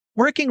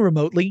Working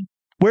remotely,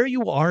 where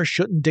you are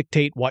shouldn't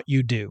dictate what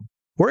you do.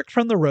 Work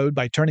from the road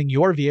by turning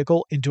your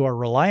vehicle into a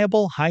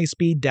reliable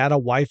high-speed data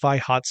Wi-Fi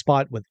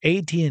hotspot with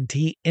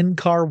AT&T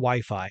in-car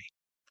Wi-Fi.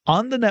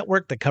 On the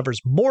network that covers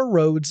more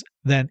roads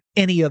than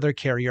any other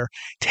carrier,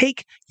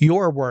 take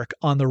your work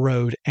on the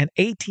road and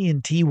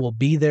AT&T will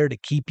be there to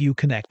keep you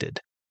connected.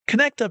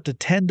 Connect up to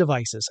 10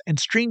 devices and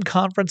stream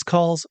conference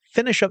calls,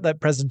 finish up that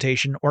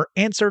presentation, or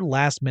answer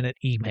last-minute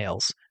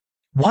emails.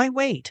 Why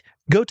wait?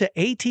 Go to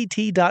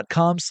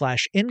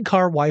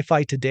att.com/in-car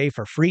Wi-Fi today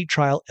for free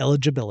trial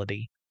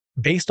eligibility.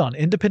 Based on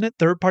independent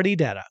third-party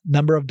data,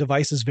 number of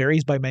devices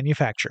varies by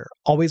manufacturer.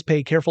 Always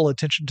pay careful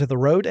attention to the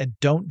road and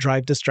don't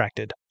drive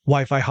distracted.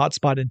 Wi-Fi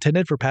hotspot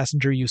intended for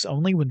passenger use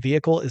only when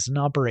vehicle is in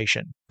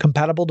operation.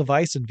 Compatible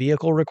device and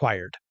vehicle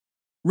required.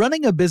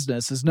 Running a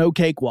business is no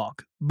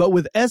cakewalk, but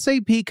with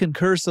SAP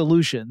Concur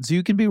Solutions,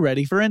 you can be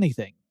ready for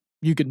anything.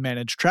 You can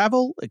manage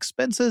travel,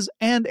 expenses,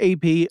 and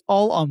AP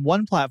all on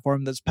one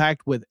platform that's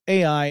packed with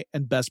AI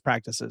and best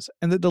practices,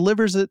 and that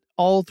delivers it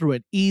all through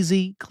an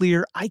easy,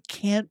 clear, I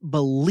can't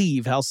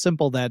believe how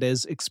simple that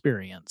is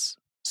experience.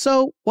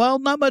 So, while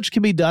not much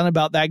can be done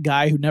about that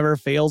guy who never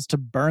fails to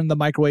burn the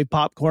microwave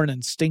popcorn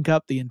and stink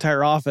up the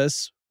entire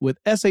office, with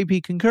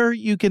SAP Concur,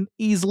 you can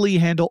easily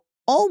handle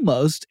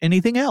almost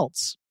anything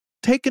else.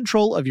 Take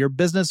control of your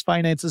business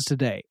finances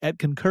today at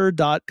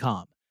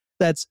concur.com.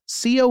 That's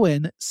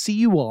CONCUR.com.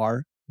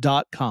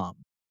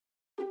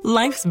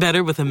 Life's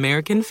better with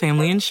American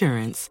Family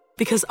Insurance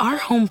because our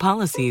home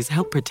policies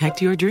help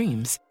protect your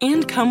dreams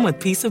and come with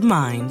peace of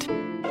mind.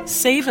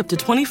 Save up to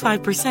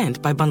 25%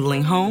 by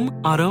bundling home,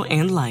 auto,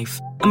 and life.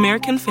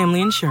 American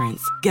Family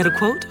Insurance. Get a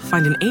quote,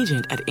 find an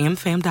agent at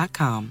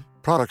amfam.com.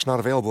 Products not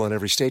available in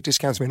every state.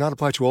 Discounts may not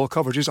apply to all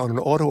coverages on an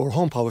auto or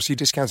home policy.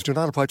 Discounts do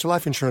not apply to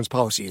life insurance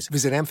policies.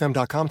 Visit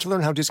amfam.com to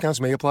learn how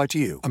discounts may apply to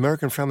you.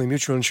 American Family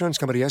Mutual Insurance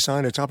Company, SI,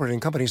 and its operating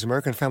companies,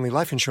 American Family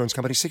Life Insurance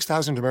Company,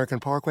 6000 American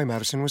Parkway,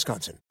 Madison,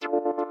 Wisconsin.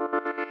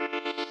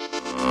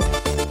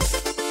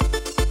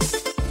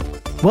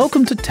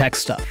 Welcome to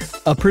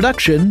TechStuff, a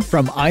production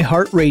from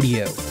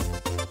iHeartRadio.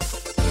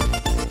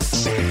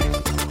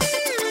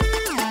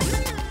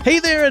 Hey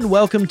there, and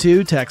welcome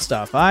to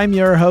TechStuff. I'm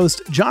your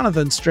host,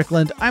 Jonathan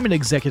Strickland. I'm an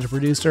executive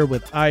producer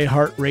with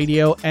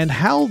iHeartRadio, and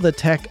how the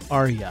tech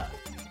are ya?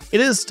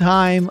 It is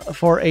time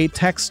for a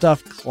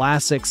TechStuff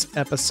Classics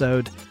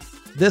episode.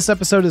 This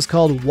episode is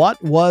called What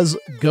Was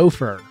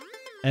Gopher?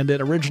 And it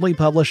originally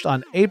published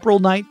on April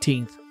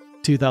 19th,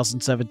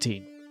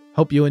 2017.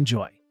 Hope you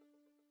enjoy.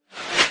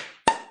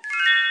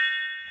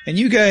 And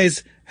you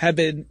guys have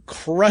been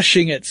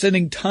crushing it,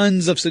 sending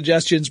tons of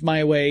suggestions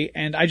my way,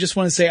 and I just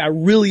want to say I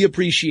really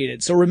appreciate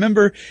it. So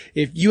remember,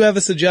 if you have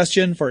a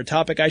suggestion for a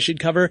topic I should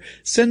cover,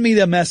 send me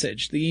the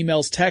message. The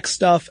email's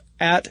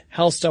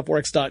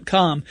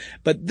techstuff@howstuffworks.com.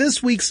 But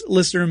this week's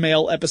listener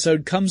mail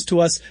episode comes to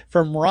us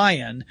from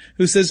Ryan,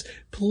 who says,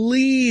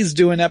 please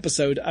do an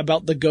episode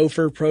about the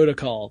Gopher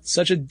protocol.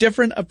 Such a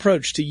different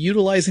approach to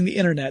utilizing the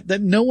internet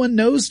that no one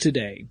knows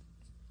today.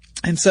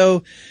 And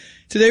so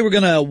today we're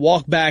going to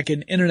walk back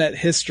in internet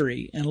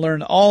history and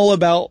learn all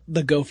about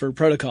the Gopher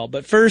protocol.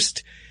 But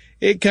first,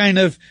 it kind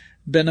of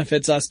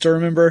benefits us to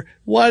remember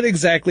what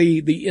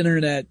exactly the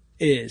internet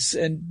is.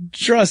 And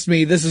trust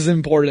me, this is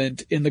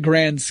important in the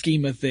grand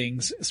scheme of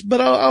things. But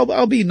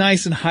I'll be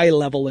nice and high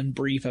level and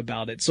brief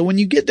about it. So when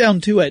you get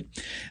down to it,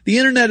 the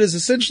internet is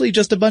essentially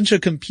just a bunch of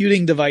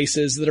computing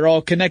devices that are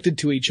all connected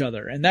to each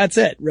other. And that's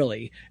it,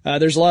 really.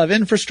 There's a lot of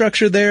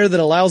infrastructure there that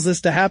allows this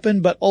to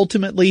happen, but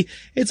ultimately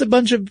it's a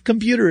bunch of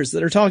computers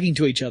that are talking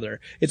to each other.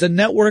 It's a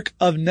network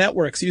of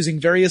networks using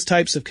various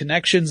types of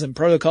connections and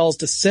protocols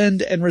to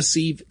send and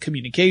receive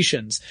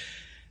communications.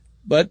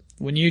 But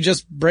when you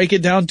just break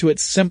it down to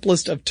its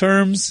simplest of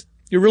terms,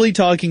 you're really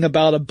talking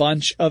about a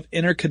bunch of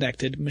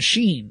interconnected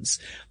machines.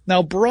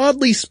 Now,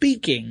 broadly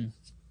speaking,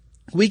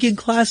 we can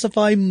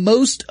classify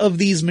most of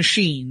these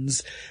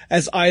machines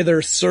as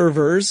either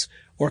servers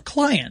or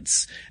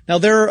clients. Now,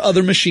 there are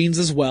other machines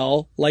as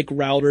well, like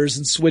routers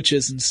and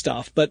switches and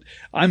stuff, but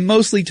I'm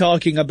mostly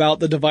talking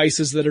about the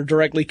devices that are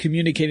directly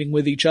communicating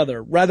with each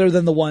other, rather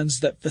than the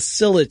ones that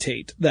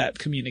facilitate that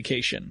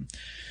communication.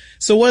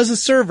 So what is a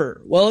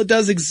server? Well, it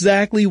does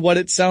exactly what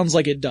it sounds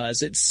like it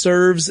does. It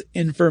serves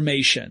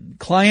information.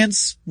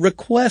 Clients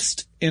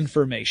request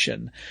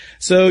information.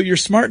 So your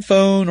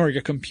smartphone or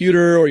your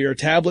computer or your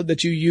tablet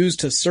that you use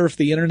to surf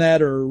the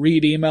internet or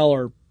read email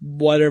or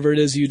whatever it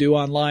is you do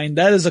online,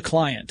 that is a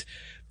client.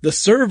 The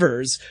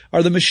servers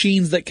are the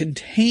machines that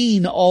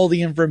contain all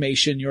the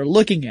information you're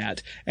looking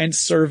at and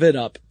serve it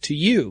up to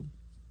you.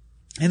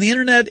 And the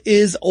internet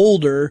is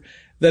older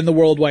than the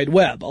World Wide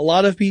Web. A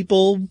lot of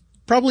people,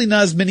 probably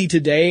not as many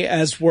today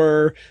as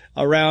were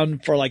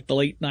around for like the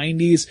late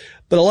 90s,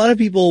 but a lot of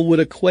people would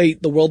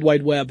equate the World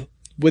Wide Web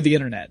with the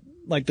internet.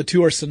 Like the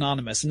two are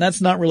synonymous, and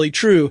that's not really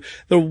true.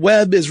 The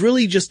web is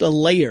really just a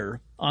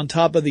layer on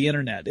top of the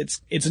internet.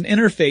 It's an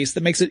interface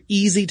that makes it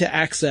easy to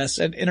access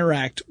and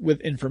interact with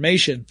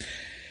information.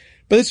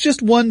 But it's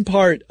just one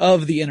part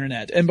of the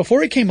internet. And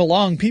before it came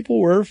along, people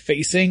were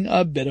facing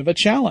a bit of a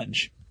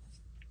challenge.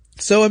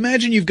 So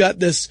imagine you've got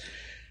this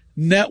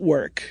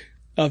network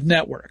of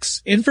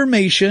networks.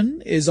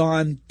 Information is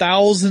on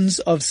thousands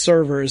of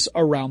servers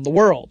around the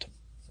world.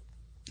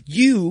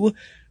 You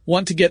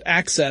want to get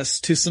access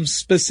to some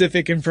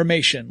specific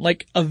information,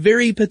 like a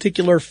very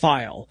particular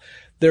file.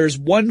 There's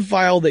one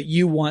file that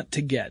you want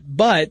to get,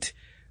 but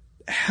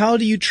how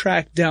do you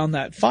track down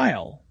that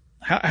file?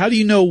 How do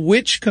you know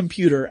which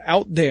computer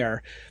out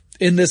there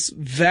in this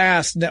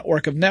vast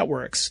network of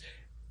networks,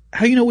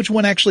 how do you know which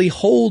one actually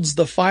holds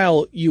the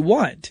file you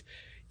want?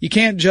 You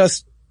can't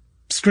just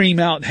scream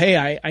out,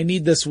 hey, I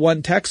need this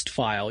one text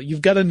file.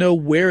 You've got to know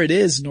where it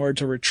is in order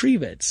to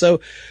retrieve it. So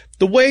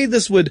the way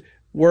this would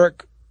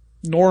work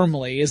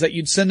normally is that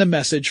you'd send a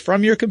message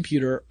from your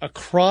computer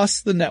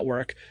across the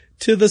network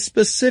to the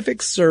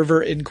specific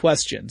server in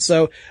question.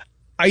 So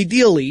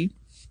ideally,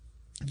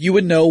 you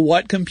would know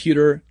what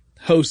computer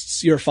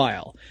hosts your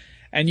file,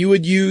 and you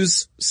would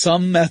use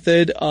some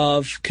method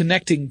of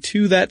connecting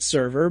to that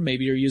server.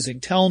 Maybe you're using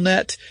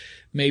Telnet,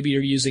 maybe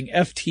you're using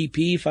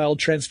FTP, File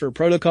Transfer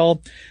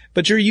Protocol,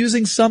 but you're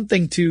using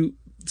something to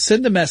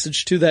send a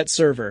message to that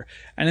server,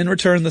 and in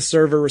return the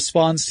server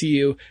responds to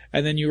you,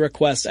 and then you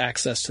request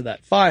access to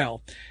that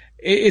file.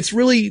 It's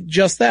really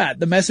just that.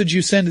 The message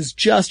you send is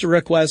just a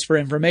request for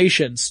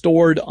information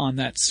stored on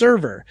that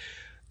server.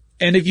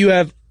 And if you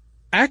have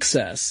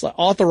access,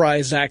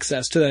 authorized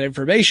access to that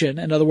information,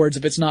 in other words,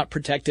 if it's not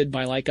protected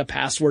by like a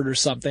password or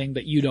something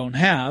that you don't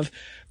have,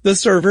 the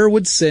server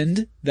would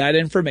send that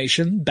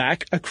information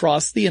back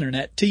across the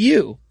internet to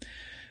you.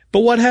 But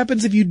what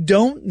happens if you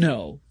don't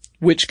know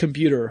which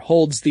computer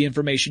holds the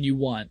information you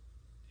want?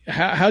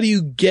 How do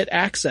you get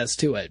access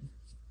to it?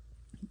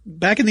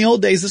 Back in the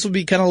old days, this would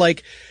be kind of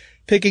like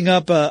picking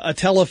up a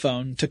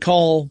telephone to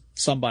call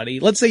somebody.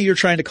 Let's say you're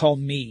trying to call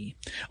me,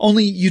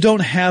 only you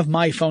don't have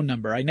my phone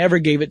number. I never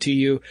gave it to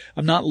you.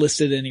 I'm not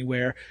listed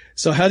anywhere.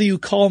 So how do you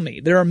call me?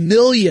 There are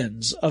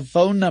millions of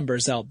phone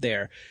numbers out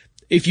there.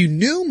 If you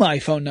knew my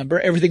phone number,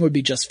 everything would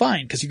be just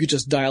fine because you could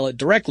just dial it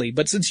directly.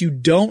 But since you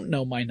don't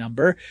know my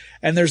number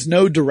and there's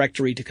no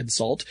directory to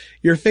consult,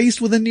 you're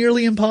faced with a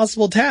nearly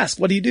impossible task.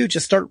 What do?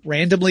 Just start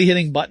randomly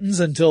hitting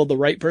buttons until the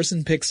right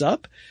person picks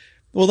up?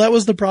 Well, that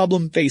was the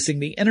problem facing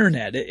the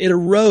internet. It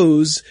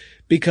arose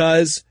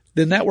because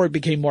the network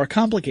became more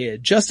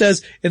complicated. Just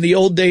as in the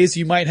old days,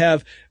 you might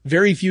have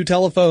very few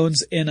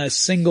telephones in a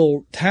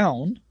single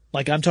town.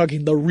 Like I'm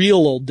talking the real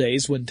old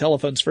days when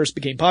telephones first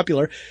became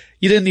popular.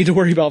 You didn't need to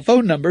worry about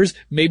phone numbers.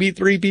 Maybe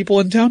 3 people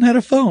in town had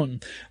a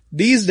phone.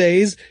 These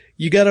days,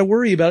 you gotta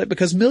worry about it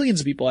because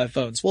millions of people have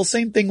phones. Well,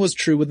 same thing was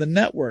true with the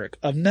network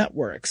of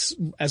networks.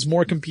 As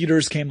more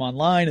computers came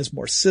online, as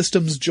more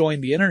systems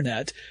joined the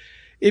internet,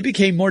 it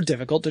became more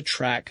difficult to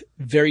track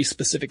very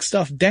specific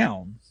stuff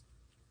down.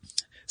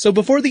 So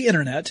before the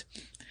internet,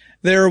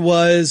 there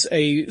was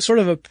a sort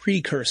of a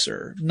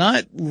precursor,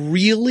 not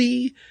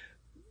really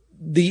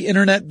the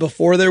internet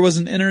before there was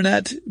an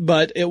internet,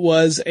 but it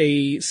was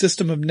a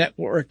system of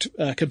networked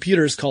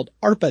computers called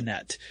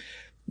ARPANET.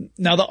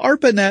 Now the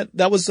ARPANET,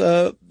 that was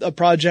a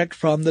project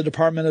from the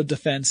Department of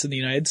Defense in the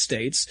United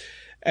States,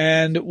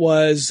 and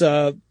was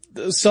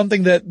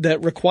something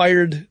that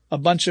required a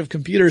bunch of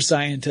computer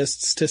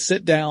scientists to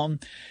sit down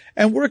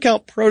and work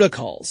out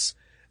protocols.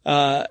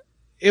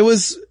 It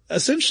was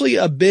essentially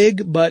a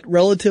big but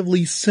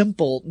relatively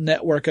simple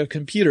network of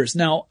computers.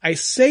 Now, I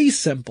say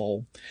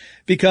simple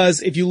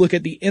because if you look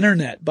at the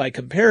internet by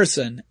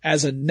comparison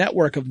as a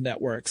network of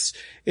networks,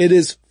 it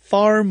is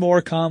far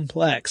more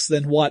complex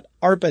than what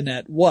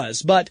ARPANET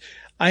was. But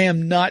I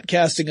am not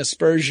casting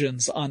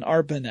aspersions on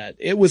ARPANET.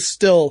 It was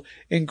still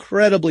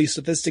incredibly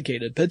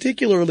sophisticated,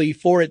 particularly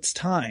for its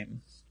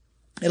time.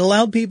 It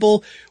allowed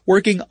people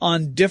working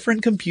on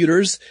different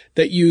computers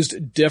that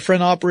used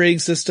different operating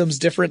systems,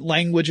 different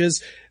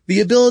languages, the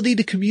ability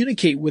to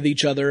communicate with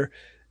each other.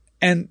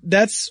 And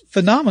that's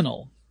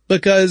phenomenal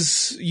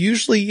because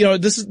usually,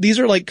 these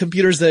are like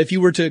computers that if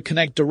you were to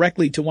connect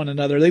directly to one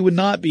another, they would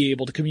not be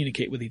able to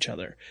communicate with each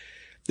other.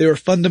 They were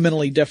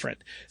fundamentally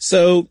different.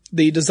 So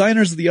the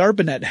designers of the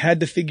ARPANET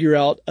had to figure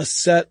out a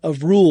set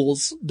of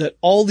rules that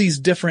all these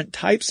different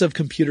types of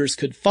computers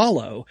could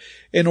follow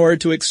in order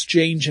to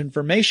exchange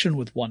information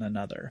with one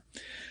another.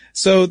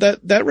 So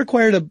that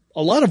required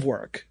a lot of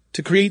work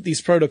to create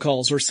these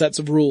protocols or sets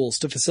of rules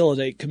to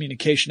facilitate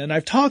communication. And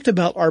I've talked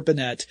about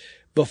ARPANET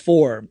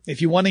before.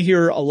 If you want to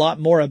hear a lot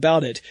more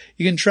about it,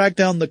 you can track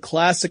down the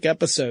classic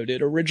episode.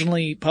 It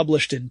originally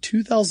published in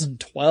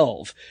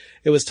 2012.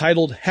 It was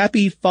titled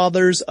Happy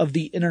Fathers of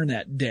the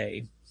Internet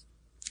Day.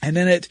 And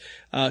in it,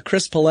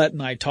 Chris Paulette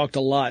and I talked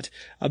a lot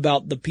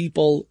about the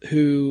people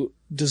who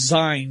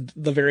designed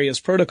the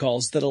various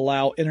protocols that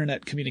allow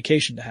internet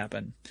communication to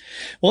happen.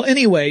 Well,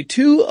 anyway,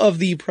 2 of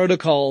the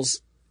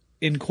protocols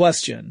in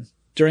question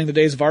during the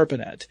days of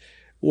ARPANET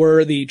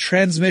were the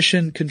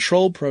Transmission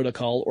Control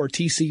Protocol, or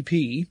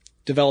TCP,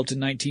 developed in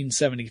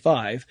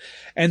 1975,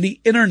 and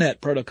the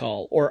Internet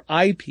Protocol, or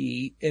IP,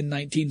 in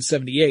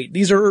 1978.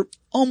 These are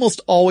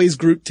almost always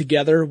grouped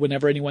together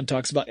whenever anyone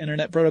talks about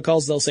Internet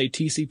protocols. They'll say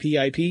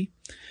TCP/IP.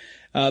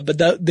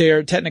 But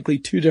they're technically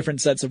two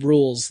different sets of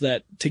rules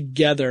that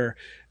together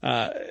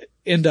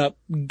end up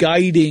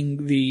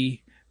guiding the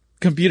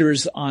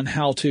computers on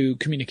how to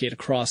communicate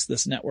across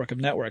this network of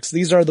networks.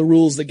 These are the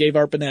rules that gave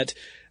ARPANET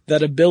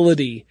that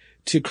ability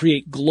to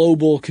create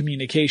global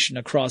communication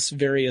across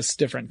various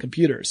different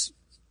computers.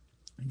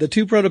 The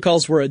two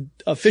protocols were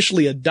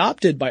officially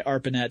adopted by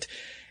ARPANET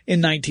in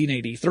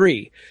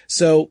 1983.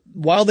 So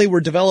while they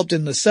were developed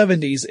in the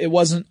 70s, it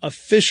wasn't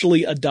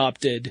officially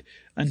adopted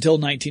until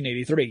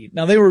 1983.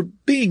 Now they were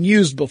being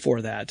used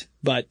before that,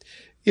 but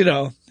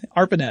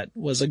ARPANET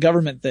was a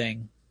government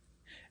thing.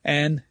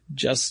 And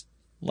just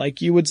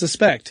like you would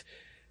suspect,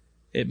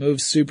 it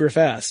moves super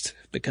fast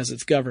because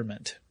it's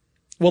government.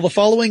 Well, the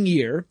following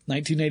year,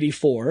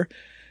 1984,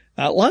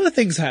 a lot of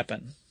things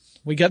happen.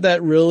 We got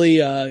that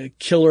really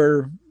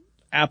killer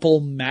Apple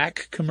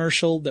Mac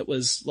commercial that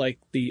was like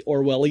the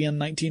Orwellian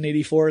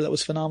 1984. That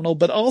was phenomenal.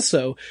 But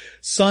also,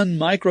 Sun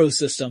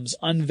Microsystems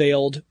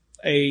unveiled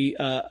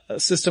a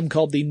system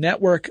called the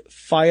Network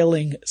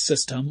Filing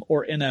System,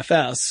 or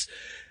NFS.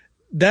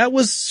 That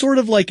was sort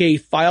of like a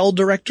file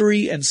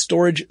directory and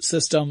storage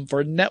system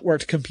for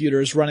networked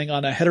computers running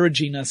on a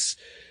heterogeneous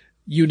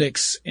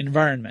Unix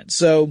environment.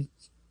 So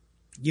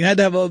you had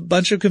to have a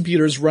bunch of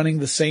computers running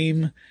the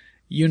same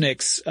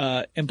Unix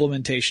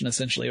implementation,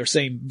 essentially, or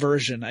same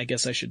version, I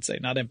guess I should say,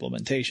 not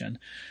implementation,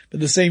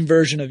 but the same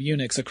version of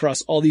Unix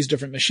across all these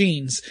different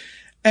machines.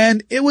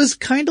 And it was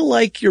kind of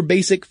like your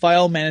basic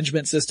file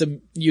management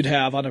system you'd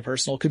have on a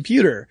personal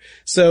computer.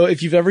 So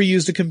if you've ever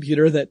used a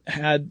computer that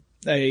had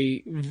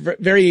a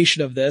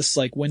variation of this,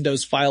 like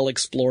Windows File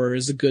Explorer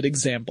is a good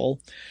example,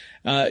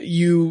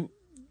 you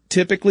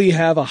typically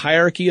have a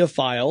hierarchy of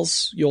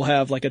files. You'll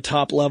have like a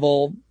top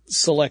level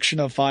selection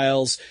of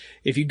files.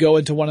 If you go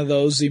into one of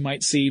those, you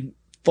might see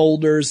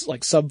folders,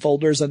 like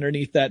subfolders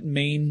underneath that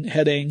main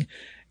heading.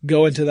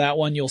 Go into that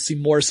one, you'll see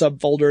more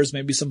subfolders,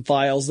 maybe some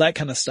files, that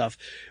kind of stuff.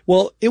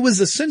 Well, it was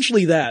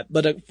essentially that,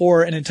 but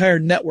for an entire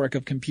network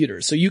of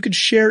computers. So you could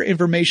share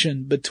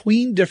information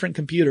between different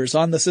computers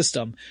on the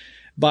system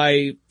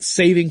by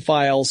saving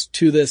files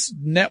to this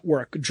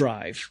network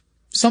drive.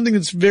 Something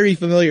that's very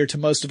familiar to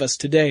most of us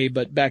today,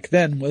 but back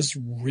then was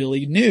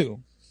really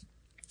new.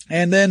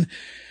 And then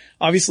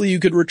obviously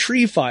you could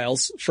retrieve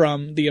files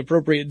from the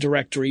appropriate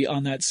directory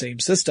on that same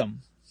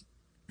system.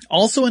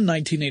 Also in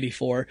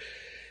 1984,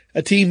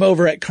 a team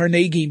over at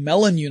Carnegie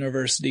Mellon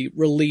University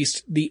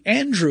released the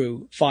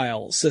Andrew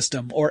File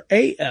System, or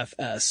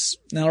AFS.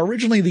 Now,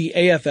 originally the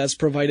AFS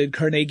provided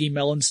Carnegie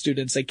Mellon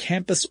students a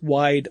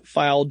campus-wide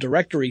file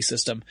directory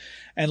system,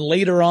 and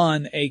later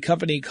on a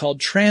company called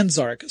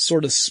Transarc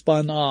sort of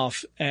spun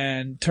off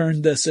and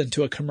turned this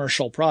into a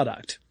commercial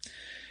product.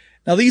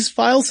 Now, these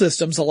file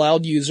systems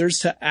allowed users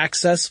to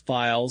access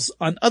files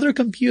on other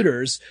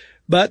computers,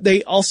 but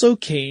they also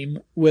came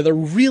with a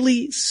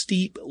really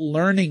steep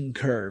learning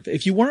curve.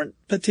 If you weren't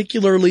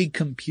particularly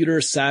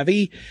computer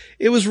savvy,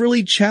 it was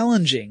really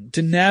challenging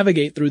to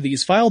navigate through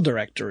these file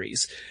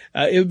directories.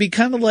 It would be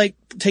kind of like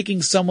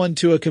taking someone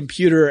to a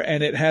computer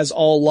and it has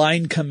all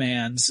line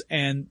commands,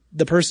 and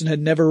the person had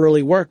never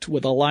really worked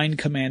with a line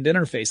command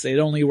interface. They'd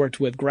only worked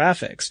with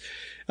graphics.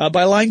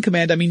 By line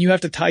command, I mean you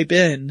have to type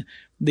in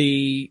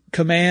the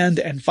command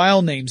and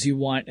file names you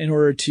want in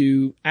order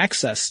to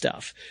access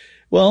stuff.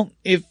 Well,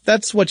 if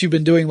that's what you've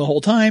been doing the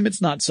whole time,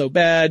 it's not so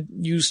bad.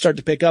 You start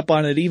to pick up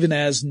on it. Even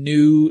as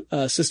new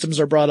systems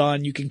are brought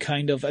on, you can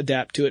kind of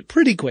adapt to it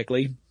pretty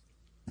quickly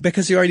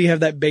because you already have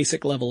that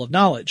basic level of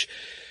knowledge.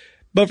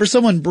 But for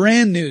someone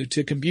brand new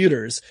to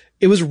computers,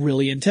 it was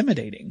really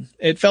intimidating.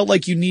 It felt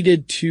like you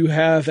needed to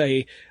have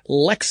a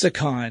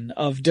lexicon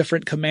of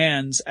different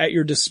commands at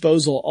your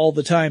disposal all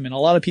the time. And a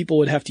lot of people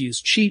would have to use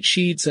cheat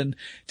sheets and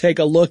take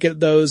a look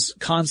at those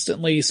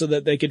constantly so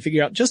that they could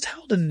figure out just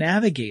how to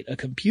navigate a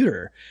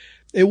computer.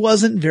 It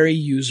wasn't very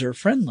user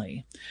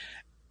friendly.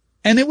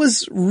 And it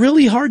was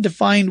really hard to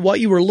find what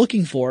you were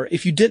looking for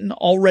if you didn't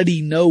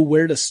already know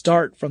where to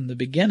start from the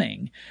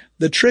beginning.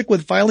 The trick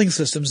with filing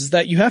systems is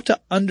that you have to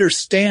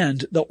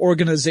understand the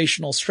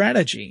organizational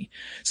strategy.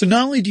 So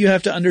not only do you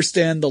have to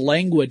understand the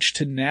language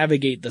to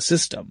navigate the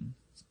system,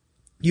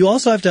 you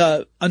also have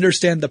to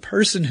understand the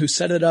person who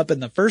set it up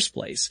in the first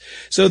place.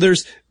 So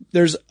there's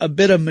a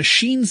bit of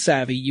machine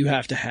savvy you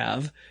have to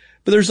have.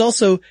 But there's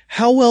also,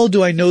 how well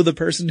do I know the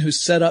person who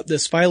set up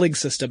this filing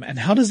system, and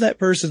how does that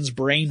person's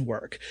brain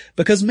work?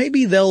 Because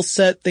maybe they'll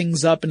set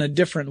things up in a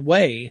different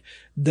way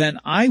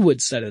than I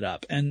would set it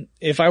up. And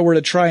if I were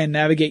to try and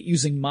navigate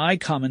using my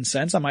common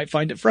sense, I might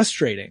find it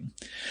frustrating.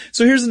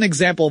 So here's an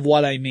example of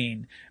what I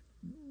mean.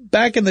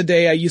 Back in the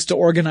day, I used to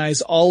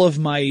organize all of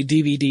my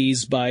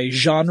DVDs by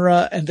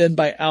genre and then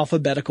by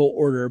alphabetical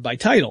order by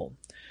title.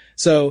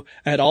 So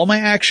I had all my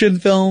action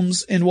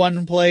films in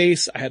one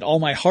place. I had all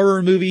my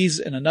horror movies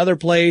in another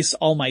place.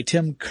 All my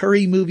Tim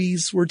Curry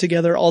movies were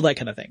together, all that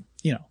kind of thing.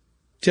 You know,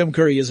 Tim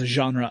Curry is a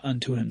genre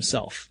unto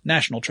himself,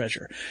 national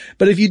treasure.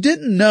 But if you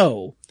didn't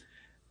know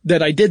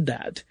that I did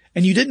that,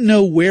 and you didn't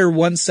know where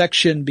one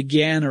section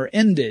began or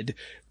ended,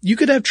 you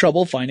could have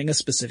trouble finding a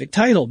specific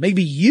title.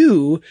 Maybe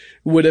you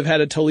would have had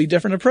a totally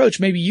different approach.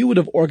 Maybe you would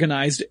have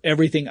organized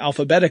everything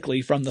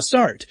alphabetically from the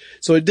start.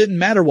 So it didn't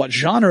matter what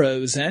genre it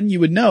was in. You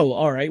would know,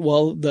 all right,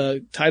 well,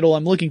 the title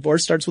I'm looking for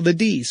starts with a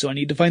D, so I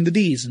need to find the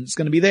Ds, and it's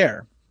going to be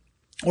there.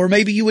 Or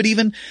maybe you would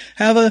even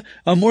have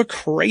a more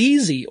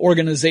crazy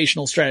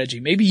organizational strategy.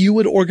 Maybe you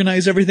would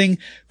organize everything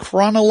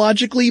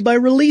chronologically by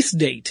release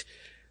date,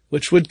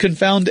 which would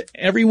confound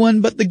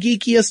everyone but the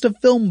geekiest of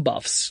film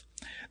buffs.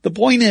 The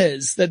point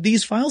is that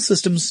these file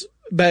systems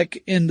back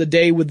in the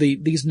day with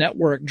these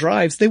network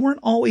drives, they weren't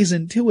always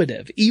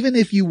intuitive. Even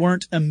if you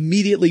weren't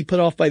immediately put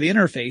off by the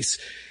interface,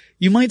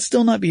 you might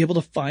still not be able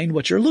to find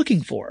what you're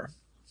looking for.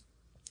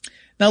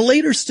 Now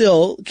later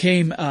still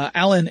came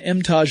Alan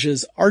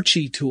Emtage's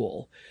Archie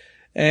tool.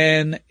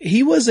 And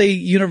he was a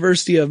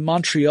University of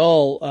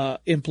Montreal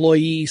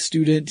employee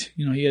student.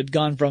 You know, he had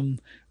gone from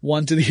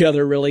one to the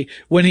other really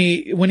when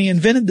he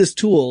invented this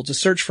tool to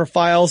search for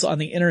files on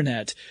the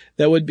internet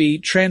that would be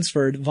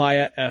transferred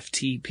via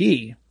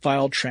FTP,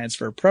 File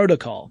Transfer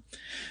Protocol.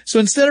 So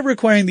instead of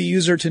requiring the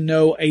user to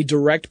know a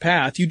direct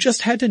path, you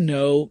just had to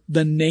know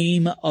the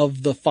name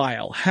of the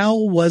file. How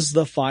was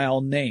the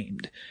file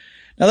named?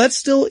 Now that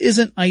still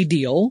isn't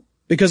ideal,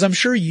 because I'm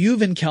sure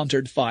you've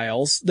encountered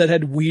files that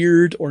had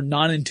weird or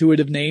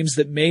non-intuitive names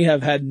that may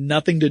have had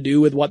nothing to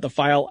do with what the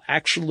file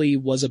actually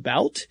was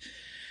about.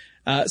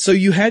 So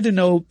you had to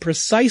know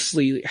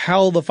precisely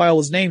how the file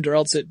was named, or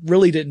else it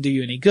really didn't do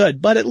you any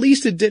good. But at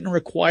least it didn't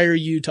require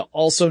you to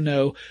also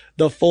know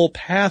the full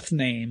path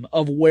name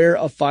of where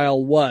a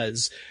file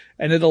was.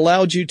 And it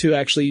allowed you to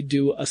actually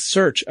do a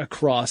search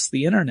across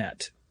the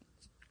internet.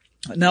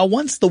 Now,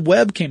 once the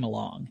web came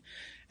along,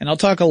 and I'll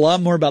talk a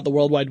lot more about the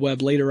World Wide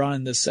Web later on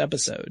in this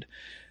episode.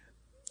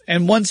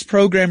 And once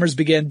programmers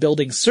began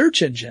building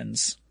search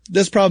engines,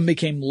 this problem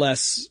became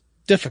less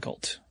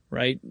difficult,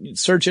 right?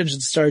 Search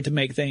engines started to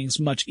make things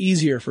much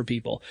easier for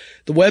people.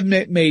 The web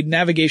made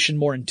navigation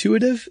more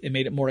intuitive. It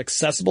made it more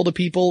accessible to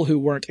people who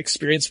weren't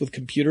experienced with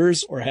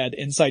computers or had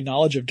inside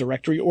knowledge of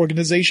directory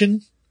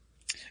organization.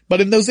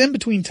 But in those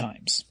in-between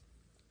times,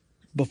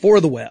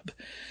 before the web,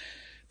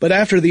 but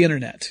after the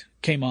internet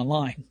came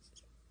online,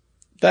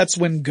 that's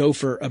when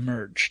Gopher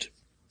emerged.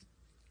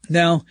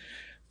 Now,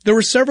 there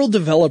were several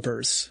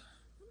developers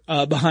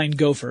behind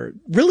Gopher,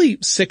 really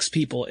 6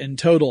 people in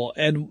total,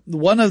 and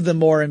one of the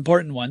more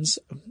important ones,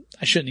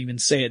 I shouldn't even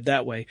say it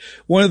that way,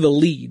 one of the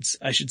leads,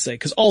 I should say,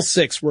 because all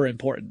 6 were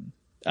important.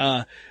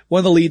 One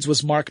of the leads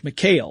was Mark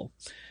McHale,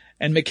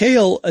 and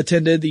McHale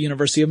attended the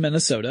University of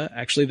Minnesota.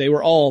 Actually, they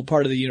were all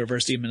part of the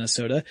University of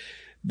Minnesota,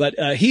 but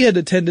he had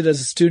attended as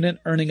a student,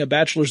 earning a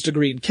bachelor's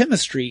degree in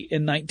chemistry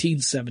in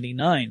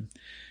 1979.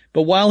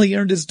 But while he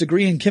earned his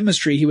degree in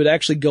chemistry, he would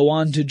actually go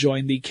on to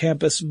join the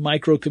campus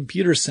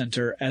microcomputer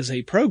center as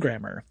a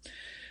programmer.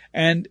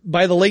 And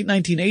by the late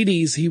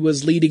 1980s, he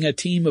was leading a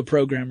team of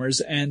programmers,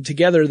 and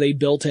together they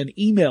built an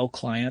email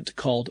client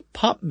called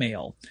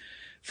PopMail,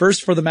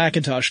 first for the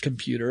Macintosh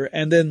computer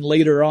and then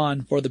later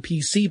on for the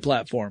PC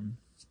platform.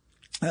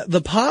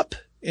 The POP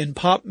in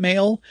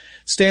PopMail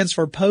stands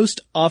for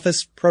Post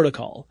Office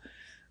Protocol.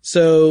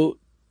 So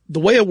the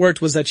way it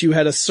worked was that you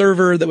had a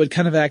server that would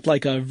kind of act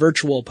like a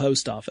virtual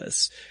post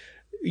office.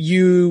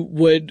 You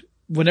would,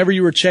 whenever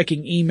you were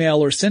checking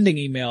email or sending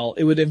email,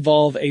 it would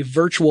involve a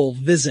virtual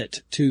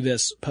visit to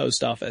this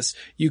post office.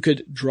 You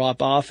could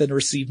drop off and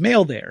receive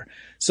mail there.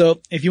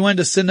 So if you wanted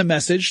to send a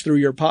message through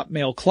your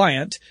PopMail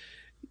client,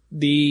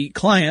 the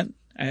client,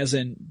 as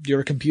in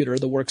your computer,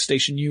 the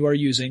workstation you are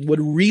using, would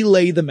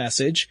relay the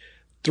message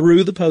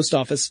through the post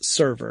office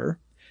server,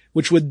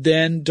 which would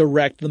then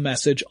direct the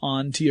message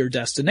on to your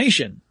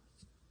destination.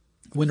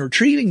 When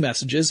retrieving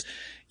messages,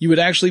 you would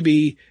actually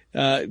be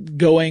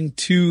going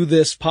to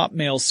this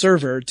PopMail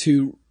server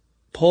to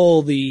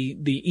pull the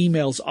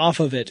emails off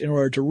of it in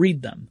order to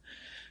read them.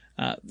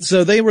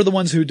 So they were the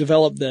ones who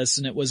developed this,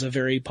 and it was a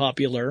very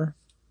popular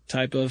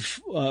type of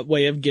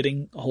way of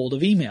getting a hold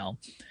of email.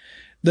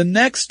 The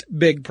next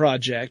big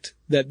project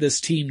that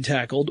this team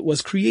tackled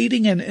was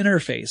creating an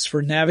interface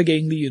for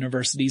navigating the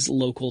university's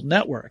local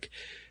network.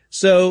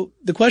 So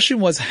the question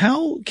was,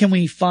 how can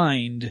we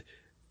find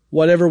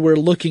whatever we're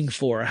looking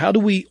for? How do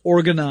we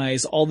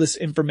organize all this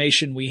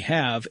information we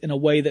have in a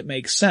way that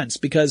makes sense?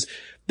 Because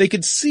they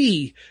could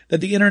see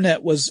that the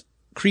internet was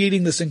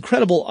creating this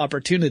incredible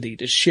opportunity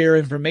to share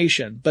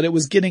information, but it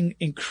was getting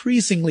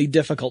increasingly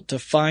difficult to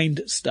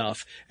find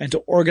stuff and to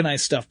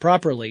organize stuff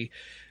properly,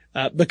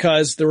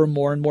 because there were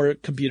more and more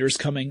computers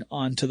coming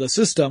onto the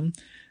system,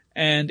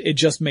 and it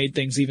just made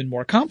things even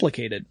more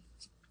complicated.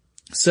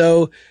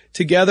 So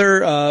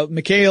together,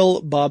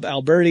 Mikhail, Bob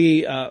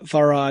Alberti,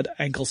 Farhad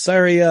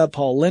Anklesaria,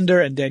 Paul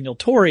Linder, and Daniel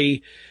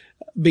Torrey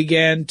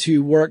began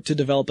to work to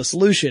develop a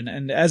solution.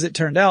 And as it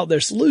turned out, their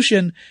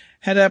solution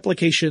had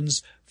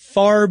applications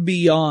far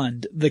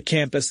beyond the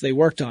campus they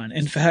worked on.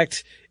 In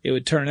fact, it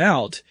would turn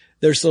out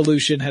their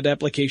solution had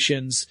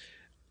applications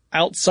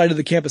outside of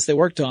the campus they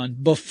worked on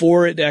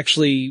before it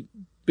actually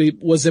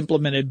was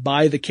implemented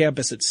by the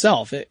campus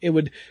itself. It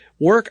would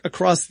work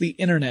across the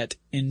internet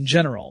in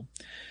general.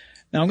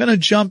 Now I'm going to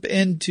jump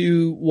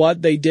into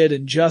what they did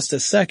in just a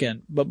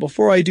second, but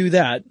before I do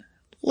that,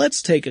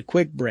 let's take a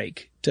quick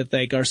break to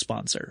thank our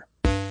sponsor.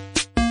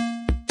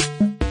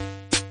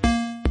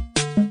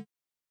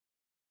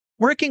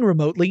 Working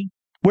remotely,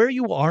 where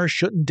you are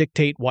shouldn't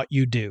dictate what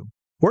you do.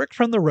 Work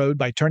from the road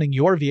by turning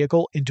your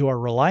vehicle into a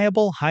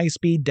reliable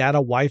high-speed data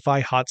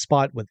Wi-Fi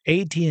hotspot with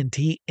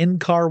AT&T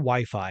in-car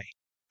Wi-Fi.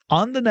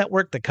 On the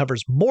network that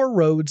covers more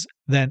roads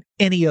than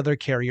any other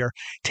carrier,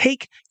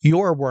 take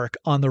your work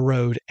on the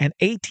road and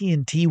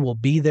AT&T will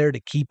be there to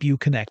keep you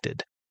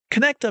connected.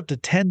 Connect up to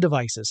 10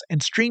 devices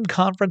and stream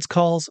conference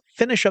calls,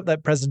 finish up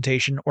that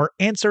presentation, or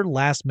answer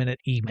last-minute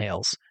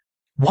emails.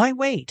 Why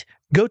wait?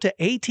 Go to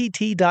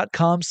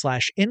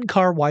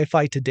att.com/in-car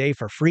Wi-Fi today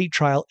for free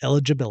trial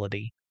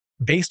eligibility.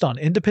 Based on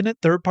independent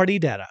third-party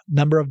data,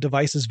 number of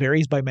devices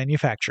varies by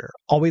manufacturer.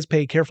 Always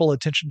pay careful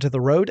attention to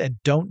the road and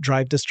don't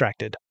drive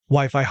distracted.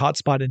 Wi-Fi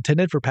hotspot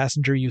intended for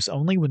passenger use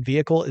only when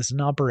vehicle is in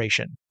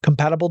operation.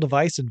 Compatible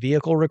device and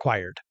vehicle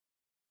required.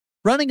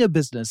 Running a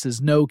business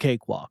is no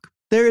cakewalk.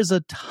 There is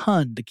a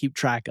ton to keep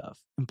track of.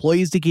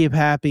 Employees to keep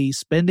happy,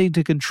 spending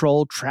to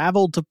control,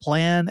 travel to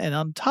plan, and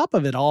on top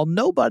of it all,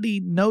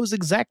 nobody knows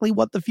exactly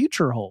what the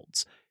future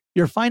holds.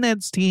 Your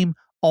finance team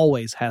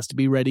always has to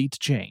be ready to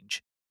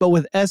change. But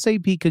with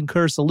SAP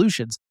Concur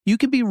Solutions, you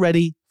can be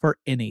ready for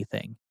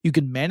anything. You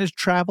can manage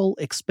travel,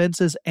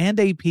 expenses, and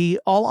AP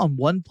all on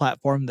one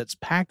platform that's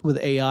packed with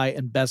AI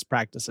and best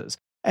practices,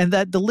 and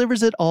that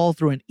delivers it all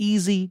through an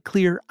easy,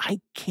 clear, I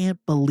can't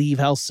believe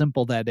how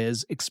simple that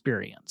is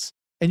experience.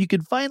 And you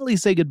can finally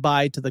say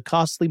goodbye to the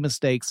costly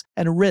mistakes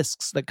and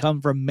risks that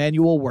come from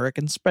manual work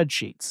and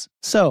spreadsheets.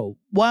 So,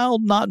 while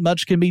not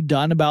much can be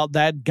done about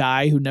that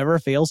guy who never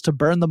fails to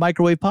burn the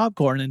microwave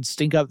popcorn and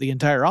stink up the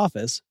entire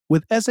office,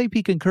 with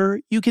SAP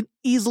Concur, you can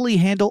easily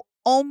handle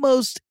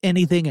almost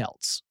anything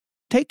else.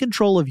 Take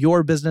control of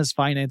your business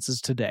finances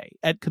today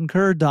at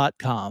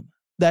concur.com.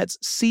 That's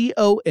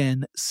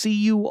CONCUR.com.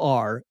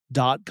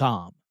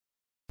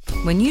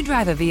 When you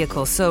drive a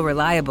vehicle so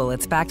reliable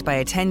it's backed by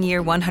a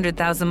 10-year,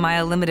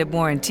 100,000-mile limited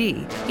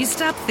warranty, you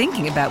stop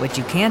thinking about what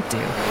you can't do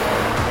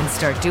and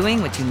start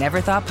doing what you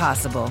never thought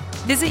possible.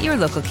 Visit your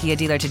local Kia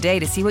dealer today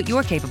to see what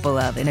you're capable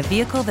of in a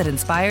vehicle that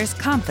inspires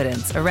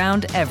confidence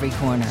around every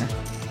corner.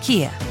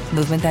 Kia,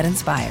 movement that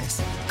inspires.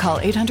 Call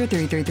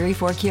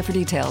 800-333-4KIA for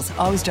details.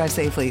 Always drive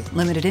safely.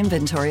 Limited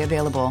inventory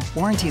available.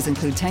 Warranties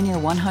include 10-year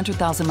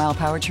 100,000-mile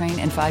powertrain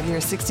and 5-year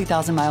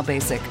 60,000-mile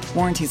basic.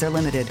 Warranties are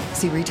limited.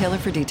 See retailer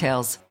for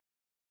details.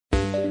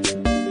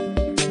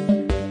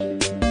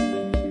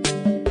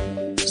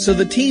 So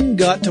the team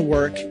got to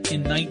work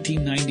in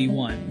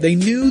 1991. They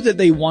knew that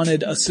they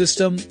wanted a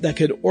system that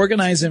could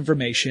organize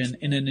information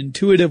in an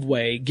intuitive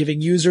way, giving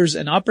users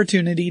an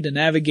opportunity to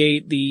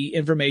navigate the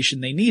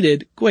information they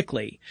needed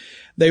quickly.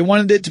 They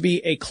wanted it to be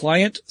a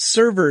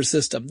client-server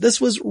system. This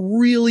was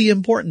really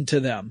important to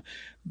them.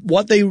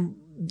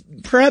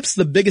 Perhaps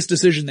the biggest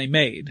decision they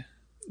made,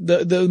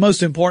 the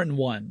most important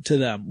one to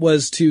them,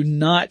 was to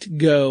not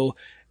go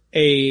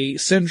a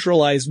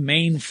centralized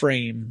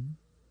mainframe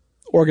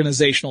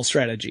organizational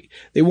strategy.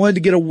 They wanted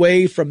to get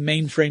away from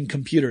mainframe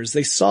computers.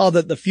 They saw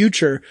that the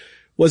future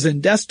was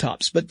in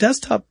desktops, but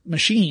desktop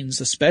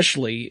machines,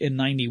 especially in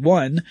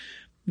 91,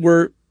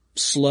 were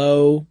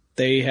slow.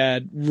 They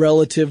had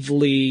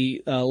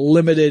relatively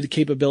limited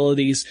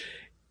capabilities.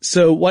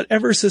 So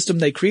whatever system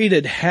they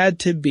created had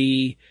to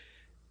be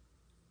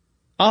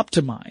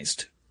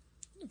optimized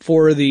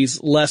for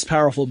these less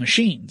powerful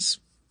machines.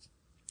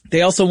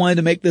 They also wanted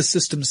to make this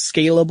system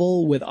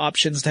scalable with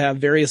options to have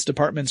various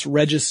departments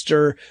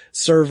register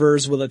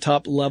servers with a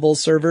top level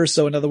server.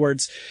 So in other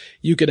words,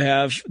 you could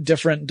have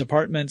different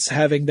departments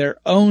having their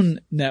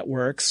own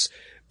networks,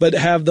 but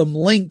have them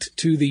linked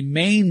to the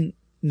main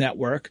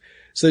network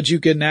so that you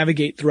can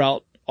navigate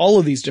throughout all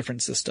of these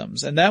different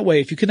systems. And that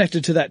way, if you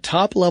connected to that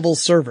top level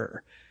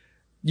server,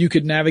 you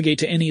could navigate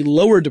to any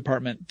lower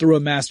department through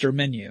a master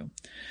menu.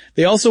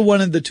 They also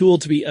wanted the tool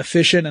to be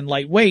efficient and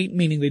lightweight,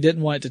 meaning they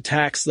didn't want it to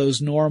tax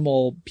those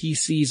normal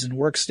PCs and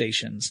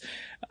workstations.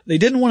 They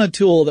didn't want a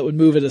tool that would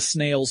move at a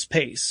snail's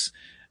pace.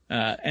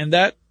 And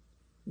that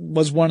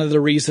was one of the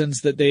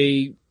reasons that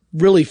they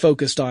really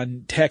focused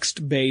on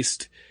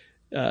text-based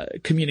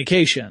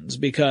communications,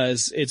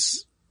 because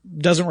it's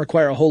doesn't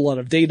require a whole lot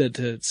of data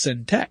to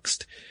send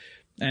text.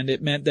 And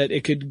it meant that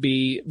it could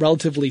be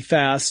relatively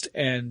fast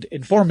and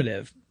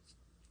informative.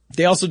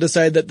 They also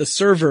decided that the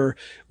server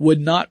would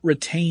not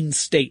retain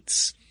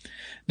states.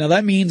 Now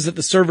that means that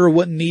the server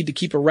wouldn't need to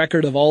keep a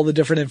record of all the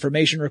different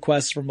information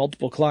requests from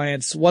multiple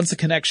clients. Once a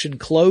connection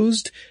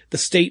closed, the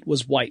state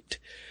was wiped,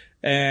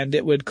 and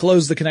it would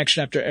close the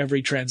connection after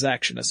every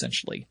transaction,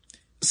 essentially.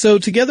 So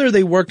together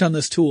they worked on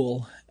this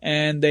tool,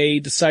 and they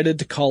decided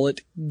to call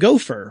it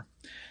Gopher.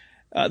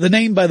 The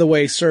name, by the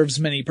way, serves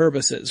many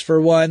purposes.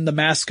 For one, the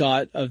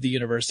mascot of the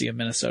University of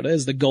Minnesota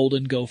is the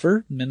golden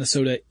gopher.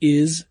 Minnesota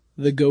is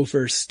the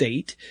Gopher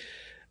state.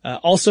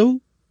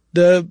 Also,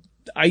 the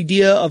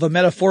idea of a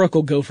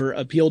metaphorical gopher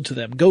appealed to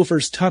them,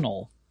 Gopher's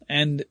tunnel.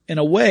 And in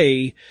a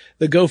way,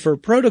 the Gopher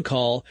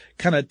protocol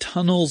kind of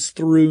tunnels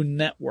through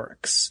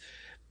networks.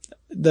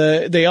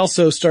 They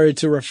also started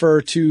to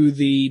refer to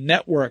the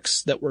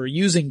networks that were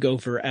using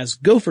Gopher as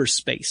Gopher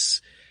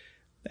space.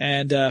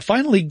 And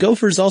finally,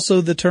 Gopher is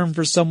also the term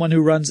for someone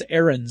who runs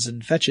errands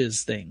and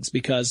fetches things,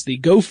 because the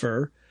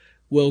Gopher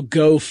will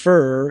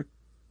gopher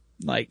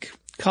like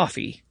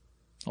coffee,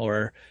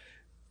 or,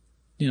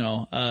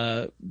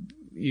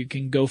 you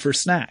can go for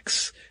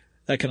snacks,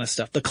 that kind of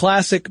stuff. The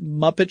classic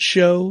Muppet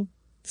Show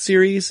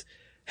series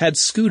had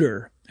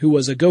Scooter, who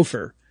was a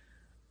gopher.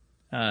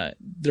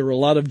 There were a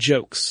lot of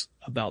jokes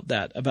about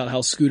that, about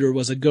how Scooter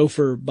was a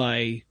gopher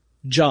by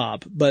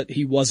job, but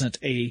he wasn't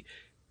a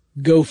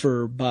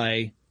gopher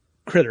by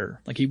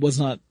critter. Like, he was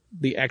not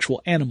the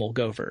actual animal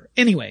gopher.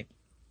 Anyway,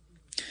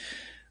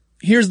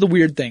 here's the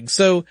weird thing.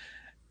 So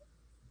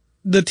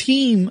the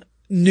team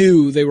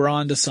knew they were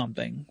onto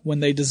something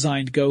when they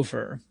designed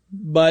Gopher,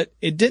 but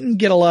it didn't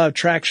get a lot of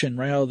traction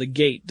right out of the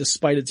gate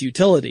despite its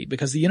utility,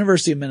 because the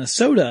University of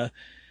Minnesota,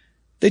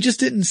 they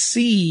just didn't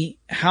see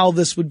how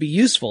this would be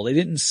useful. They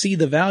didn't see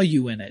the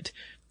value in it.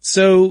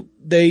 So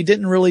they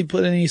didn't really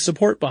put any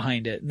support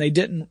behind it, and they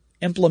didn't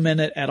implement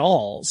it at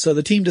all. So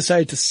the team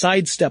decided to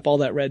sidestep all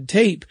that red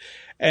tape,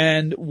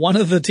 and one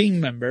of the team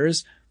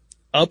members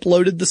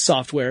uploaded the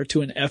software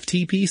to an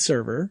FTP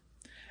server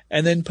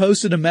and then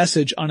posted a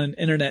message on an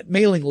internet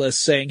mailing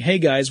list saying, hey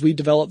guys, we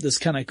developed this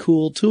kind of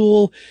cool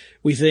tool.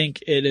 We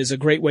think it is a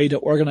great way to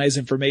organize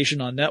information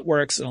on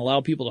networks and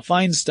allow people to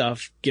find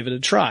stuff. Give it a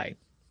try.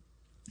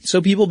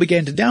 So people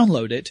began to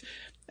download it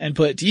and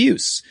put it to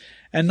use.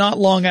 And not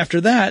long after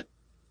that,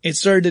 it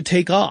started to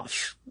take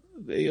off.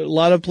 A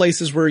lot of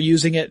places were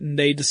using it, and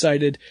they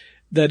decided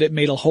that it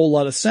made a whole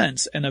lot of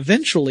sense. And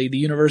eventually the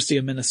University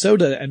of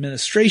Minnesota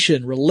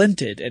administration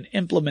relented and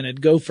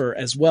implemented Gopher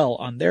as well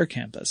on their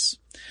campus.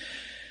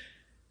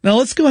 Now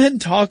let's go ahead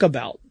and talk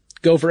about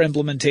Gopher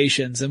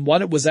implementations and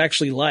what it was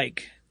actually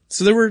like.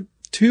 So there were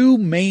two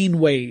main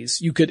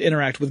ways you could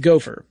interact with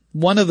Gopher.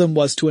 One of them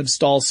was to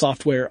install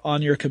software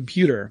on your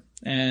computer.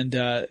 And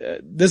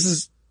this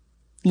is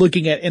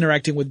looking at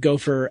interacting with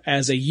Gopher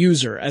as a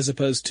user as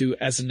opposed to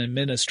as an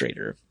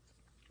administrator.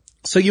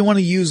 So you want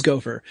to use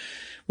Gopher.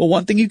 Well,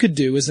 one thing you could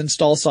do is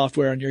install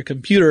software on your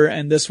computer,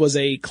 and this was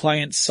a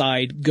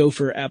client-side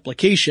Gopher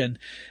application,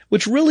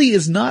 which really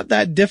is not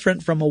that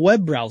different from a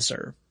web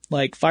browser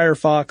like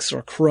Firefox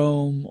or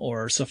Chrome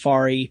or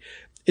Safari.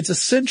 It's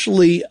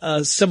essentially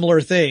a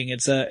similar thing.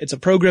 It's a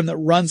program that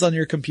runs on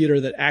your computer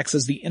that acts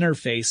as the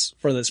interface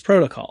for this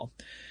protocol.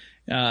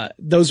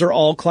 Those are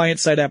all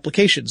client-side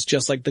applications,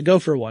 just like the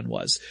Gopher one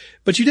was.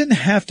 But you didn't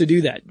have to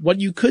do that. What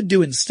you could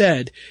do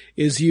instead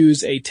is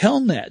use a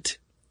Telnet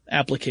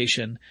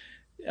application.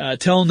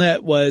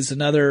 Telnet was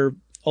another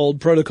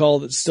old protocol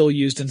that's still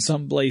used in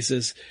some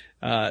places.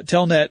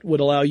 Telnet would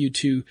allow you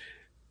to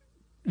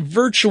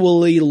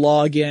virtually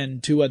log in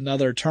to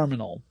another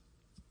terminal.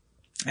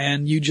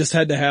 And you just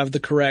had to have the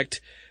correct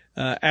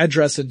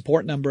address and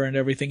port number and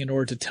everything in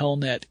order to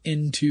Telnet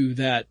into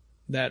that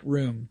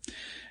room.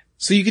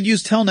 So you could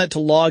use Telnet to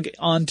log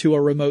onto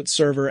a remote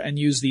server and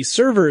use the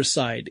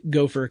server-side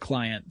Gopher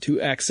client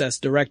to access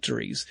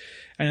directories.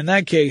 And in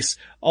that case,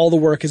 all the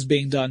work is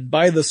being done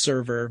by the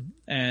server,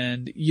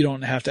 and you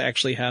don't have to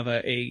actually have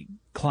a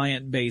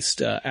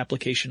client-based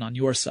application on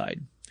your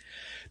side.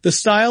 The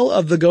style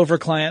of the Gopher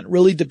client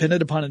really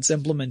depended upon its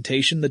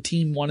implementation. The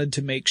team wanted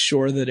to make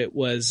sure that it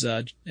was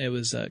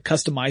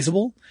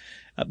customizable,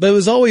 but it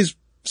was always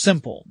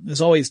simple. It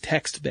was always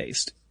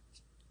text-based.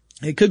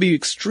 It could be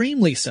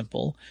extremely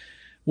simple,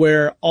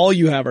 where all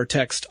you have are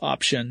text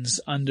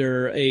options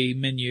under a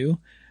menu,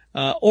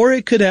 or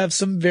it could have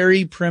some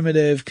very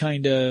primitive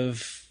kind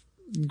of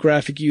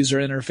graphic user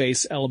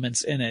interface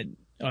elements in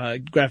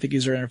it. Graphic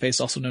user interface,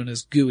 also known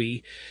as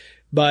GUI,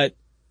 but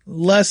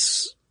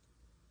less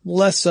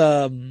what's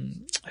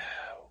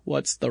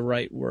the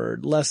right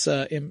word? Less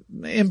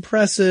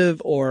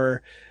impressive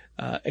or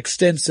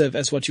extensive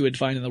as what you would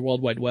find in the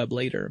World Wide Web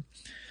later.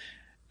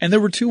 And there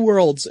were two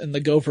worlds in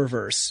the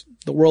Gopherverse: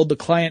 the world the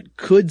client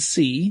could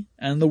see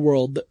and the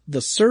world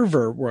the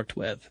server worked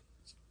with.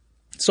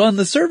 So on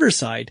the server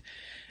side,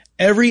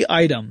 every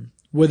item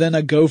within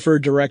a Gopher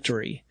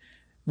directory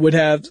would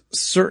have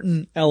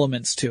certain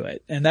elements to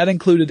it, and that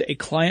included a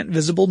client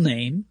visible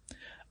name,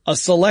 a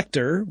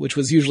selector, which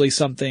was usually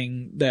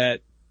something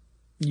that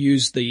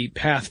used the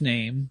path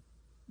name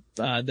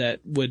that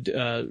would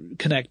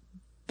connect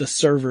the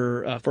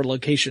server for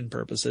location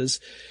purposes.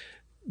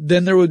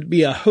 Then there would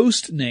be a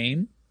host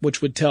name,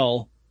 which would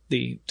tell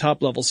the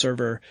top-level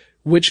server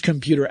which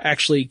computer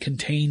actually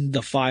contained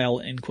the file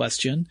in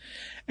question,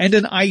 and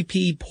an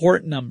IP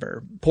port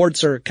number.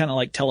 Ports are kind of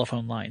like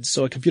telephone lines,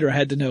 so a computer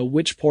had to know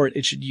which port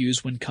it should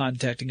use when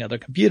contacting other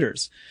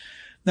computers.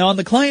 Now on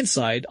the client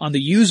side, on the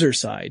user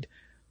side,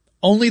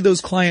 only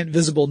those client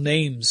visible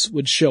names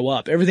would show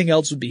up. Everything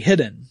else would be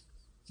hidden.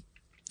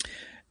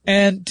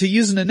 And to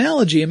use an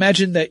analogy,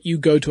 imagine that you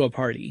go to a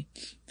party.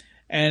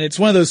 And it's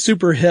one of those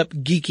super hip,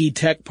 geeky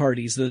tech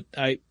parties that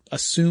I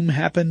assume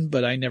happen,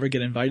 but I never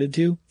get invited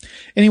to.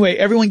 Anyway,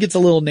 everyone gets a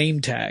little name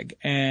tag,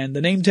 and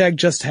the name tag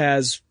just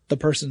has the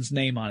person's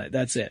name on it.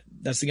 That's it.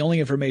 That's the only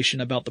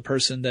information about the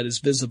person that is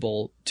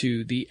visible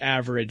to the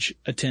average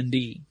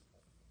attendee.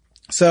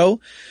 So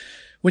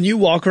when you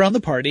walk around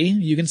the party,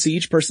 you can see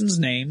each person's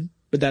name,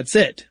 but that's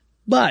it.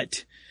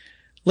 But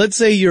let's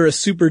say you're a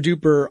super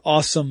duper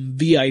awesome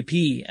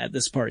VIP at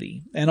this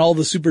party, and all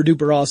the super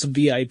duper awesome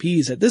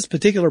VIPs at this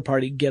particular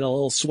party get a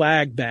little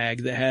swag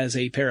bag that has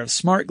a pair of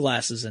smart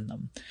glasses in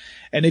them.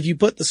 And if you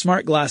put the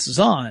smart glasses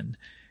on,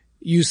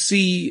 you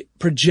see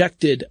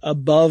projected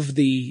above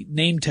the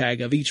name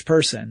tag of each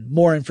person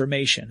more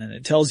information, and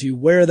it tells you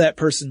where that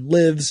person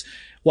lives,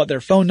 what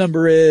their phone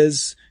number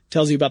is,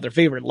 tells you about their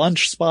favorite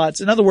lunch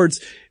spots. In other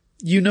words,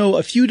 you know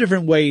a few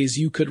different ways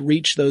you could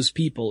reach those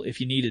people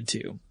if you needed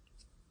to.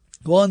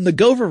 Well, in the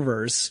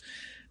Gopherverse,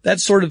 that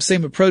sort of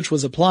same approach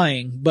was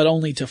applying, but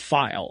only to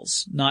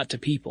files, not to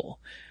people.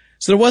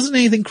 So there wasn't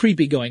anything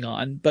creepy going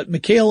on, but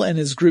Mikhail and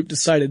his group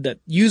decided that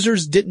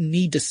users didn't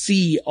need to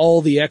see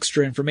all the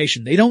extra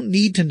information. They don't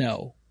need to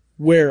know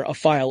where a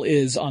file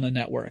is on a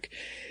network.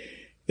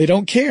 They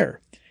don't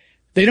care.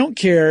 They don't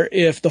care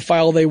if the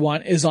file they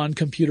want is on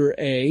computer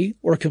A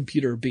or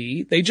computer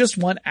B. They just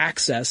want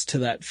access to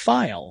that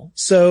file.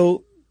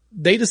 So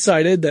they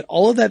decided that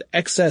all of that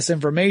excess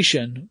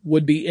information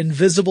would be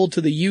invisible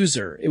to the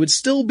user. It would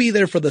still be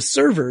there for the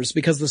servers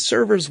because the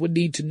servers would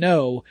need to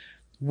know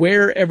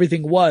where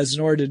everything was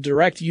in order to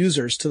direct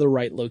users to the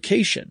right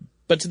location.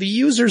 But to the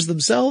users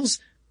themselves,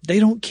 they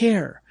don't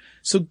care.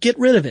 So get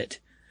rid of it.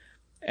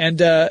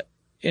 And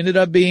ended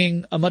up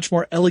being a much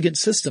more elegant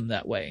system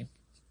that way.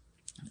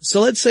 So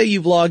let's say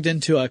you've logged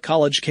into a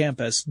college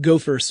campus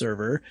Gopher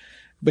server,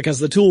 because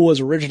the tool was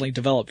originally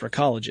developed for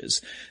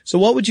colleges. So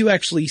what would you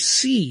actually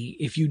see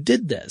if you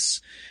did this?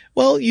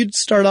 Well, you'd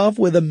start off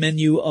with a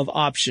menu of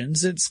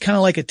options. It's kind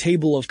of like a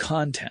table of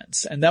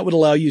contents, and that would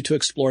allow you to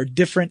explore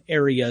different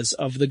areas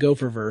of the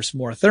Gopherverse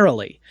more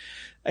thoroughly.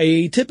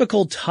 A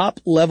typical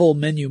top-level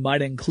menu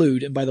might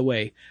include, and by the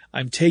way,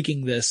 I'm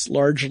taking this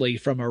largely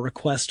from a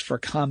request for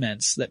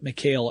comments that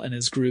Mikhail and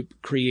his group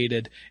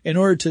created in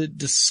order to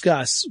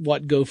discuss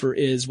what Gopher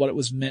is, what it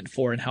was meant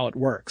for, and how it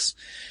works.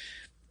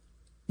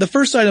 The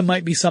first item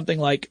might be something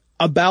like,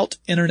 About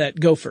Internet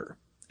Gopher.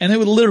 And it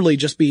would literally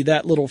just be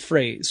that little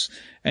phrase.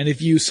 And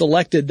if you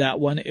selected that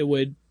one, it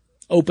would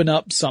open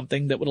up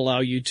something that would allow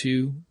you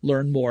to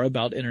learn more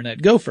about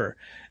Internet Gopher.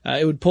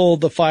 It would pull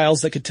the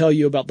files that could tell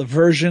you about the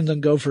version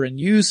of Gopher in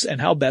use and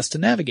how best to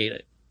navigate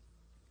it.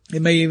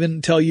 It may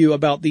even tell you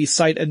about the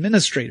site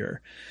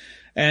administrator.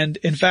 And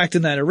in fact,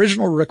 in that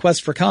original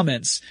request for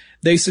comments,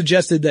 they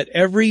suggested that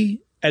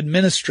every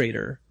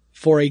administrator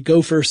for a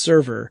Gopher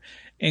server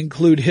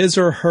include his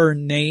or her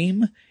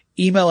name,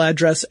 email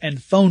address,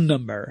 and phone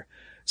number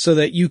so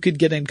that you could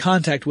get in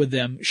contact with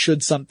them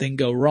should something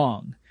go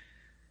wrong.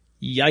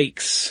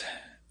 Yikes.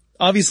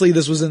 Obviously,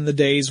 this was in the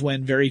days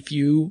when very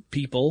few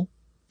people,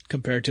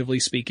 comparatively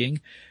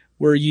speaking,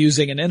 were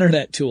using an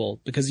internet tool,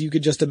 because you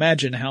could just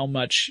imagine how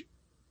much,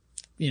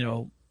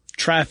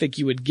 traffic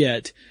you would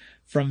get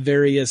from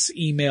various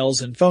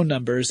emails and phone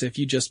numbers if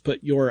you just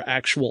put your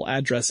actual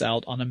address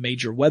out on a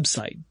major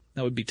website.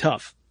 That would be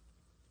tough.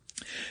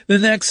 The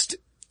next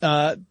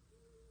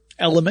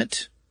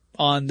element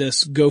on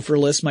this Gopher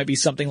list might be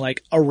something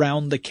like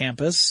Around the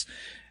Campus,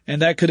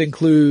 and that could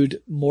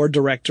include more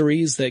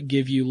directories that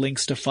give you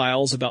links to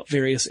files about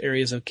various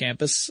areas of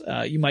campus.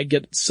 You might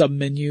get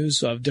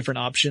submenus of different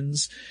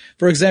options.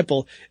 For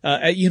example,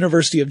 at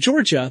University of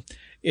Georgia,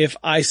 if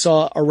I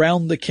saw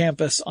Around the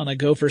Campus on a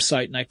Gopher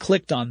site and I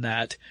clicked on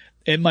that,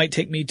 it might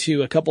take me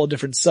to a couple of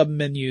different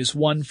submenus,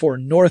 one for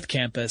North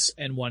Campus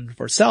and one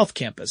for South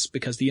Campus,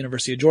 because the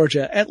University of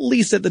Georgia, at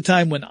least at the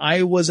time when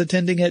I was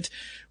attending it,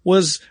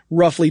 was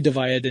roughly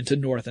divided into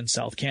North and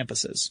South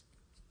campuses.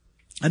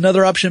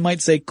 Another option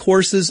might say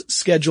courses,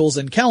 schedules,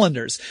 and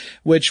calendars,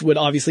 which would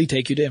obviously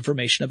take you to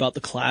information about the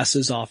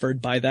classes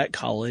offered by that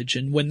college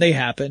and when they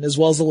happen, as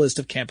well as a list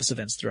of campus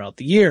events throughout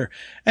the year,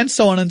 and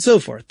so on and so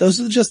forth. Those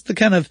are just the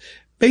kind of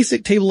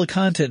basic table of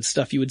contents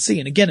stuff you would see.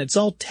 And again, it's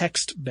all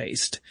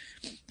text-based.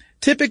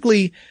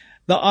 Typically,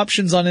 the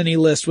options on any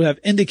list would have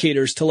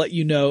indicators to let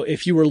you know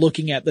if you were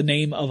looking at the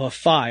name of a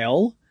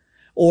file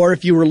or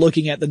if you were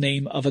looking at the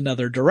name of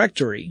another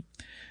directory.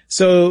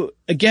 So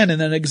again,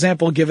 in an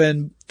example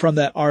given from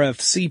that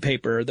RFC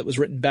paper that was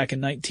written back in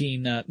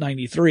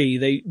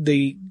 1993,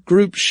 the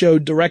group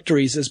showed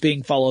directories as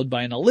being followed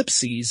by an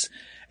ellipses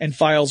and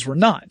files were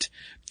not.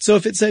 So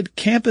if it said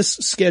campus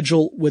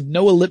schedule with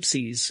no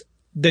ellipses,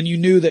 then you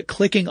knew that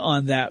clicking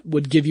on that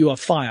would give you a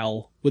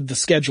file with the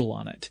schedule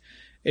on it,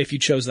 if you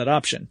chose that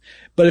option.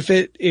 But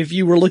if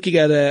you were looking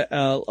at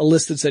a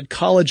list that said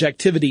college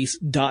activities ...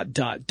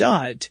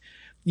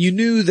 you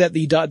knew that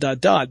the ...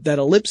 that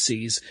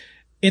ellipses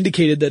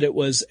indicated that it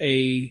was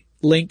a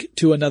link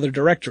to another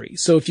directory.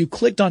 So if you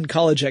clicked on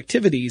college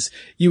activities,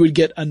 you would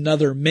get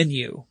another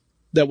menu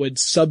that would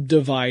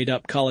subdivide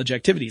up college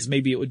activities.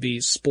 Maybe it would be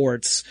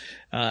sports,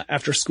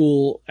 after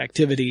school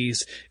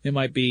activities. It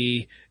might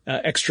be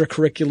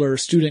extracurricular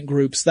student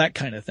groups, that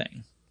kind of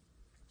thing.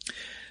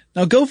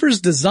 Now,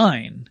 Gopher's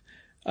design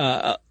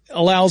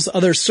allows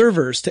other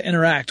servers to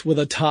interact with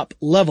a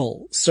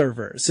top-level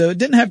server. So it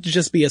didn't have to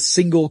just be a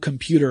single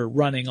computer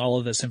running all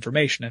of this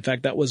information. In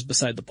fact, that was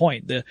beside the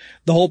point. The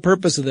whole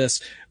purpose of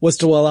this was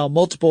to allow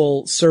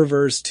multiple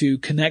servers to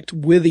connect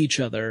with each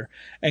other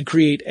and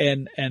create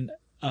an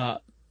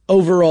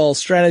overall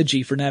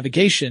strategy for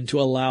navigation to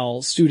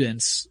allow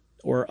students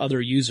or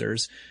other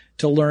users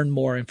to learn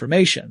more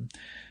information.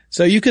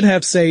 So you could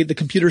have, say, the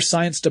computer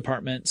science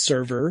department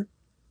server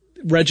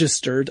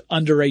registered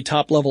under a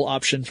top-level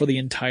option for the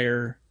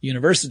entire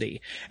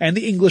university. And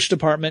the English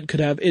department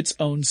could have its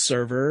own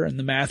server, and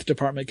the math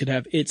department could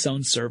have its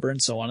own server, and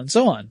so on and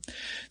so on.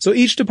 So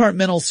each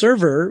departmental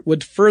server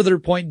would further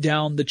point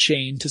down the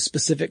chain to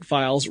specific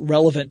files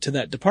relevant to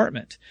that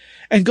department.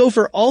 And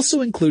Gopher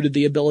also included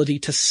the ability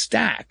to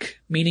stack,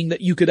 meaning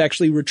that you could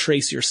actually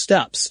retrace your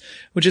steps,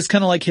 which is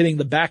kind of like hitting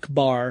the back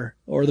bar,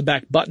 or the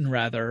back button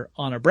rather,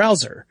 on a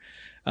browser.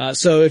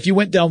 So if you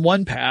went down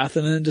one path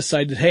and then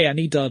decided, hey, I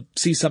need to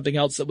see something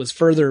else that was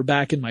further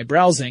back in my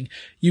browsing,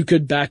 you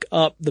could back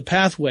up the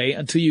pathway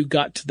until you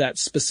got to that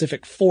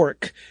specific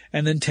fork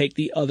and then take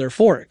the other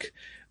fork.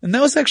 And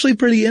that was actually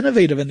pretty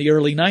innovative in the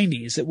early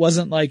 90s. It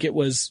wasn't like it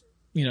was,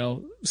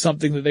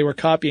 something that they were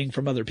copying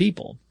from other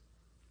people.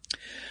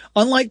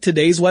 Unlike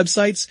today's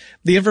websites,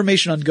 the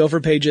information on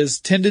Gopher pages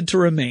tended to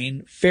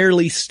remain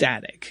fairly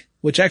static,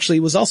 which actually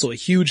was also a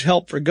huge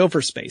help for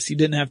Gopher space. You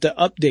didn't have to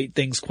update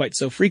things quite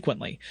so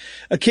frequently.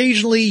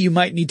 Occasionally, you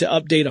might need to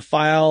update a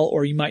file,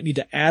 or you might need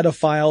to add a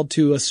file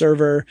to a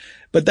server,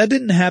 but that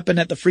didn't happen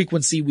at the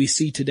frequency we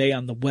see today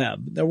on the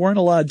web. There weren't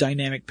a lot of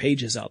dynamic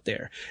pages out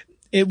there.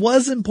 It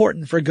was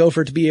important for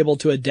Gopher to be able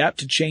to adapt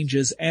to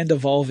changes and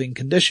evolving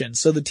conditions,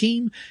 so the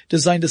team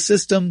designed a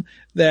system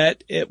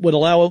that it would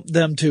allow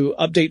them to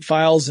update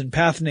files and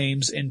path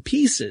names in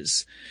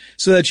pieces,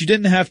 so that you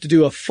didn't have to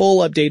do a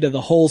full update of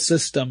the whole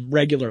system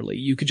regularly.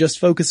 You could just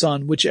focus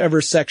on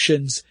whichever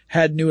sections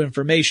had new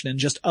information and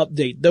just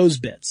update those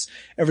bits.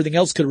 Everything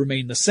else could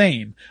remain the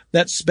same.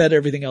 That sped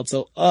everything else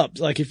up.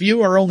 Like if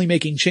you are only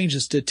making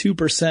changes to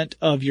 2%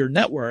 of your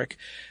network,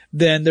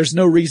 then there's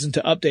no reason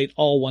to update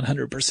all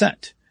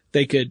 100%.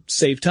 They could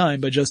save time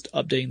by just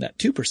updating that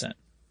 2%.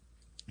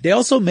 They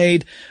also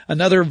made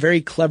another very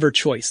clever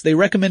choice. They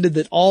recommended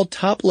that all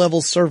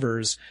top-level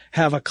servers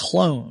have a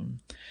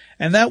clone.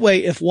 And that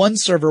way, if one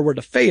server were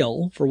to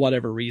fail, for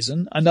whatever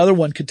reason, another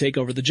one could take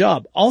over the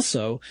job.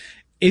 Also,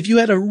 if you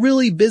had a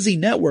really busy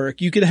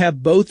network, you could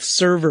have both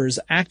servers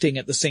acting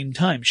at the same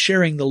time,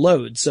 sharing the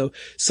load. So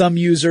some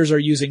users are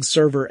using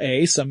server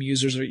A, some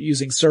users are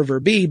using server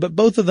B, but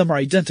both of them are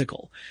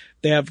identical.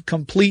 They have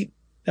complete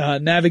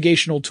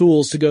navigational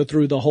tools to go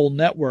through the whole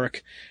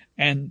network,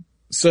 and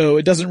so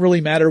it doesn't really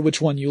matter which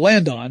one you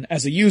land on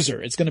as a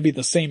user. It's going to be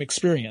the same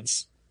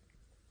experience.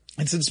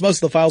 And since most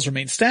of the files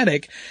remain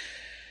static,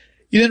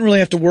 you didn't really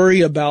have to worry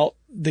about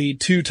the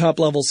two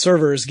top-level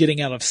servers getting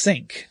out of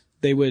sync.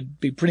 They would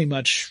be pretty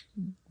much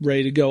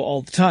ready to go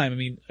all the time. I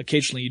mean,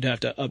 occasionally you'd have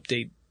to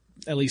update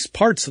at least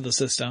parts of the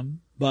system,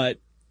 but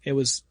it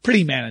was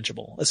pretty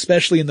manageable,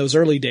 especially in those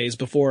early days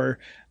before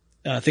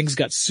things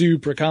got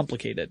super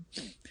complicated.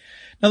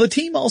 Now, the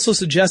team also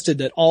suggested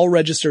that all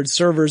registered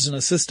servers in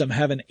a system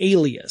have an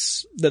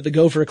alias that the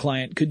Gopher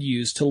client could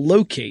use to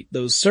locate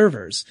those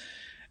servers.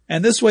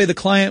 And this way the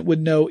client would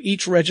know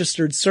each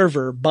registered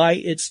server by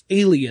its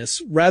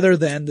alias rather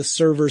than the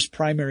server's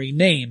primary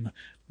name,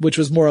 which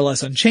was more or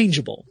less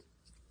unchangeable.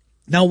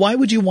 Now, why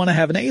would you want to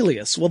have an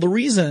alias? Well, the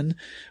reason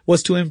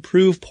was to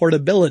improve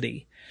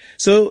portability.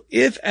 So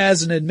if,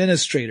 as an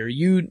administrator,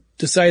 you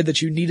decided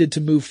that you needed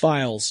to move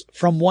files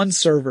from one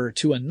server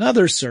to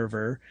another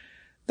server,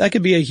 that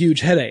could be a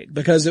huge headache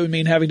because it would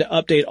mean having to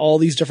update all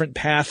these different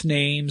path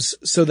names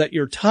so that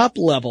your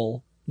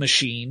top-level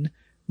machine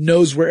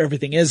knows where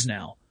everything is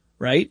now,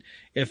 right?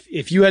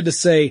 If you had to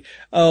say,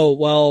 oh,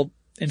 well,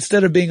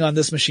 instead of being on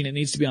this machine, it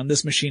needs to be on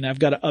this machine, I've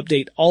got to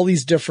update all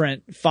these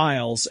different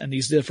files and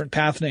these different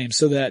path names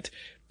so that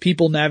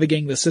people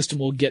navigating the system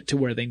will get to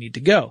where they need to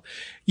go.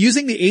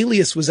 Using the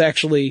alias was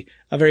actually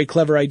a very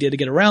clever idea to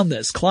get around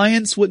this.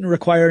 Clients wouldn't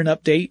require an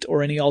update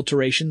or any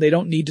alteration. They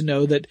don't need to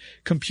know that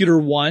Computer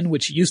 1,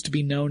 which used to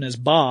be known as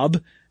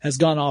Bob, has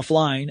gone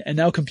offline, and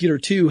now Computer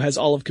 2 has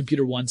all of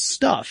Computer 1's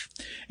stuff.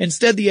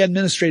 Instead, the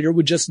administrator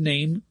would just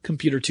name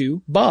Computer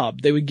 2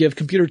 Bob. They would give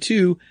Computer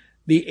 2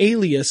 the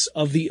alias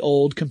of the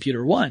old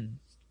Computer 1.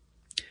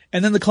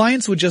 And then the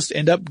clients would just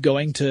end up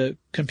going to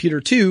Computer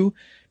 2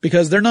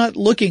 because they're not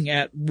looking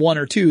at 1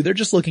 or 2, they're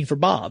just looking for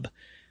Bob.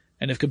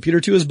 And if Computer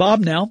 2 is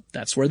Bob now,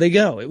 that's where they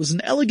go. It was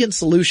an elegant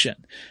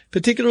solution,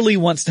 particularly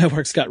once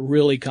networks got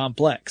really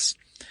complex.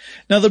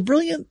 Now, the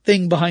brilliant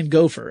thing behind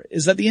Gopher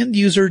is that the end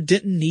user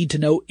didn't need to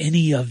know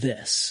any of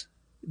this.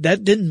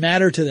 That didn't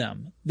matter to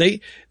them.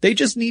 They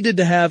just needed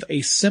to have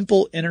a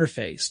simple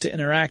interface to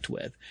interact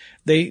with.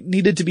 They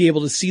needed to be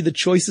able to see the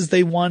choices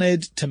they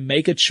wanted, to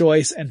make a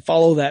choice and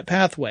follow that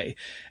pathway.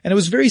 And it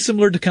was very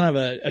similar to kind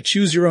of a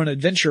choose your own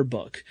adventure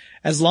book.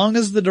 As long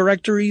as the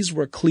directories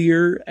were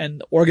clear and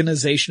the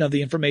organization of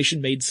the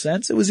information made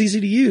sense, it was easy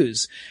to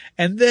use.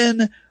 And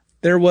then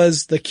there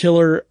was the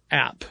killer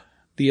app,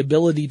 the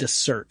ability to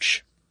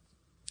search.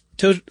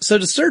 So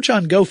to search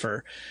on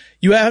Gopher,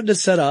 you have to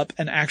set up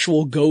an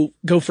actual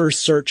Gopher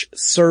search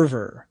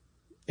server.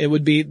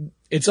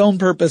 Its own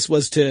purpose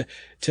was to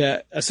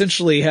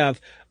essentially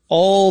have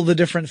all the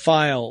different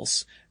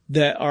files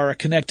that are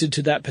connected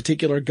to that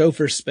particular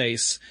Gopher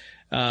space,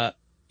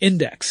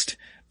 indexed.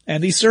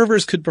 And these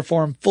servers could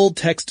perform full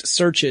text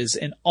searches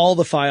in all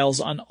the files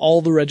on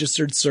all the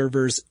registered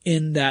servers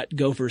in that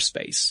Gopher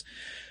space.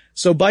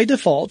 So by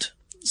default,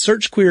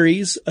 search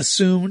queries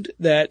assumed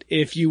that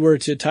if you were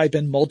to type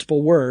in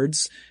multiple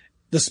words,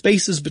 the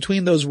spaces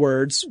between those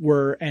words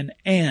were an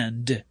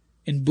AND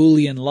in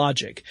Boolean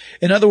logic.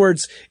 In other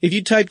words, if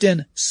you typed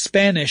in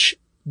Spanish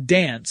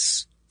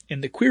dance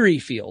in the query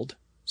field,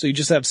 so you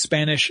just have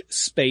Spanish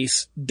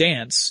space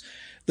dance,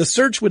 the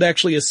search would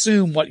actually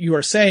assume what you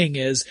are saying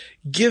is,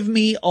 give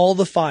me all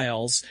the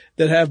files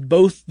that have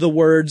both the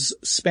words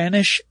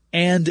Spanish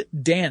and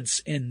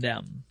dance in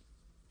them.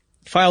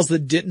 Files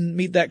that didn't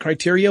meet that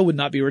criteria would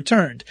not be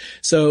returned.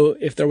 So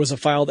if there was a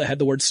file that had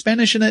the word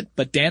Spanish in it,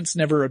 but dance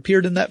never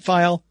appeared in that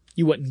file,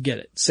 you wouldn't get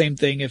it. Same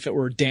thing if it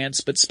were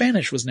dance, but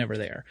Spanish was never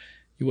there.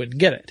 You wouldn't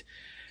get it.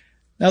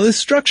 Now this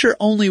structure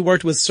only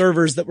worked with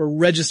servers that were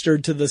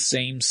registered to the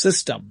same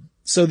system.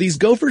 So these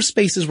Gopher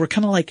spaces were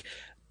kind of like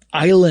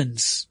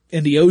islands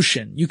in the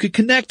ocean. You could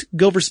connect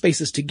Gopher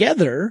spaces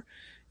together.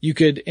 You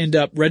could end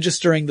up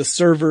registering the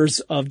servers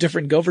of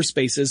different Gopher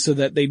spaces so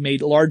that they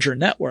made larger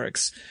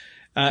networks.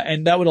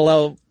 And that would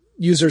allow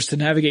users to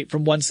navigate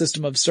from one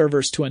system of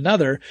servers to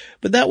another,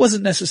 but that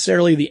wasn't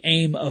necessarily the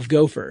aim of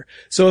Gopher.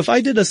 So if I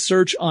did a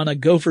search on a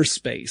Gopher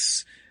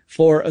space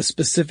for a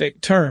specific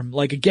term,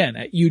 like again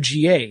at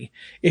UGA,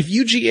 if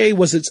UGA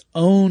was its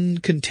own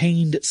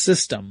contained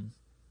system,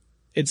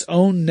 its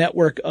own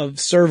network of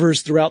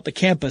servers throughout the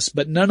campus,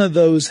 but none of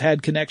those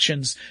had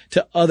connections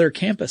to other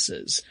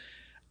campuses,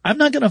 I'm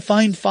not going to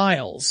find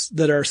files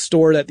that are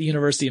stored at the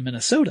University of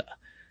Minnesota,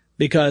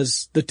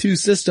 because the two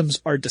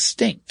systems are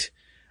distinct.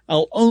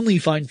 I'll only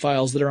find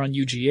files that are on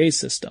UGA's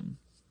system.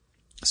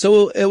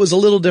 So it was a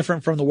little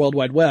different from the World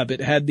Wide Web. It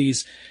had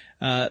these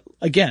kind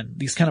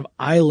of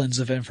islands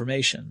of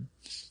information.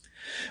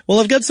 Well,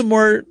 I've got some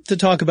more to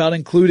talk about,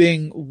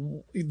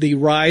 including the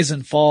rise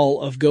and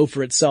fall of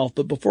Gopher itself.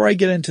 But before I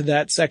get into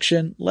that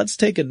section, let's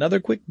take another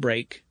quick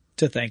break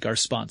to thank our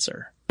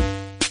sponsor.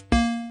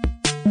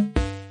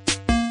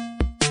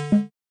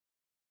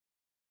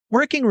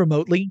 Working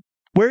remotely,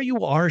 where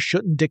you are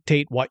shouldn't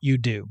dictate what you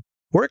do.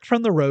 Work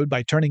from the road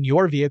by turning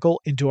your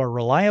vehicle into a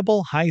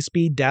reliable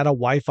high-speed data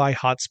Wi-Fi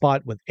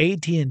hotspot with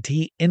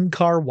AT&T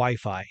in-car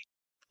Wi-Fi.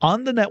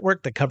 On the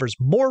network that covers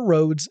more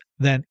roads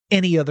than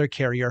any other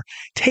carrier,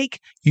 take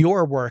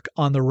your work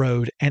on the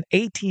road and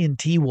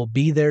AT&T will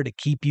be there to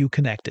keep you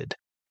connected.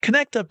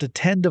 Connect up to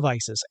 10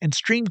 devices and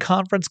stream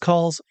conference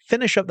calls,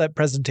 finish up that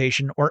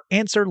presentation, or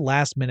answer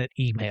last-minute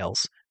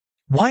emails.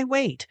 Why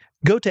wait?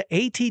 Go to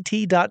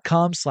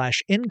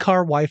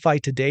att.com/in-car Wi-Fi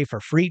today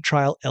for free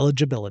trial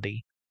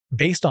eligibility.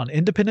 Based on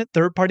independent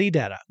third-party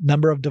data,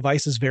 number of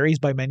devices varies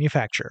by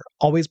manufacturer.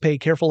 Always pay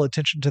careful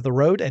attention to the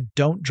road and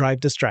don't drive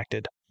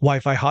distracted.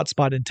 Wi-Fi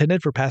hotspot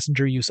intended for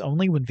passenger use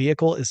only when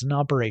vehicle is in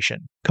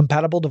operation.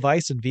 Compatible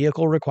device and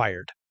vehicle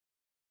required.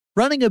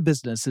 Running a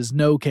business is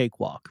no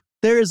cakewalk.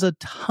 There is a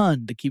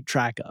ton to keep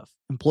track of.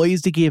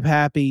 Employees to keep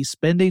happy,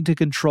 spending to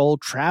control,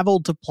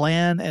 travel to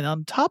plan, and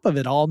on top of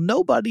it all,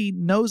 nobody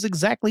knows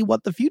exactly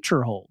what the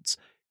future holds.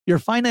 Your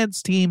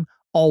finance team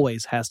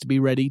always has to be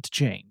ready to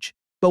change.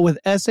 But with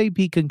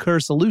SAP Concur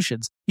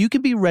Solutions, you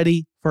can be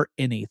ready for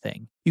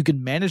anything. You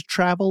can manage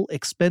travel,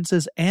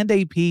 expenses, and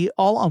AP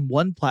all on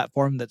one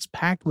platform that's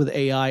packed with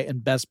AI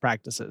and best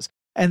practices,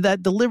 and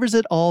that delivers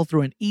it all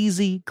through an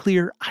easy,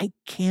 clear, I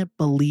can't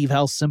believe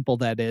how simple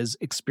that is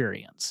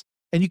experience.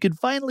 And you can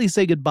finally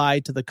say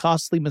goodbye to the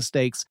costly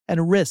mistakes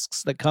and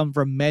risks that come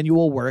from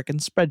manual work and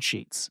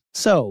spreadsheets.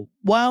 So,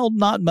 while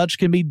not much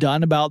can be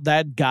done about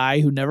that guy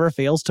who never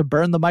fails to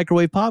burn the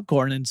microwave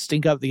popcorn and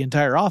stink up the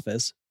entire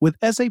office, with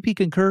SAP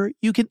Concur,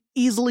 you can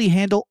easily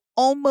handle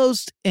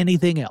almost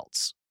anything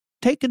else.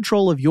 Take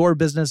control of your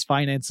business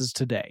finances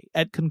today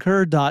at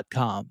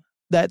concur.com.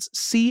 That's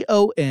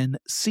CONCUR.com.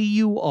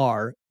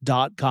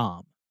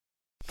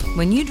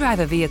 When you drive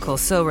a vehicle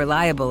so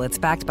reliable it's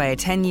backed by a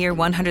 10-year,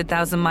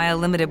 100,000-mile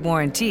limited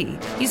warranty,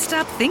 you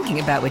stop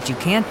thinking about what you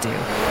can't do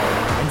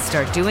and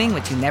start doing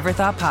what you never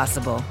thought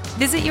possible.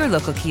 Visit your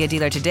local Kia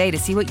dealer today to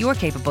see what you're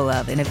capable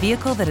of in a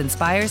vehicle that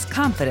inspires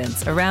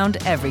confidence around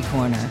every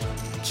corner.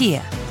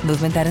 Kia,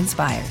 movement that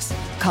inspires.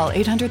 Call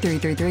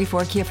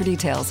 800-333-4KIA for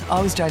details.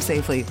 Always drive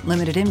safely.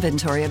 Limited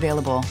inventory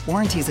available.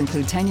 Warranties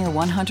include 10-year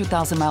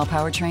 100,000-mile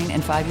powertrain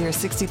and 5-year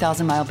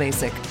 60,000-mile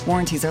basic.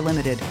 Warranties are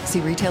limited.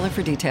 See retailer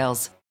for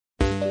details.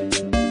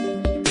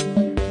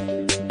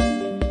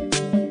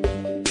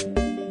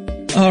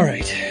 All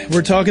right,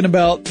 we're talking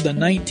about the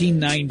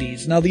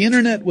 1990s. Now, the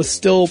internet was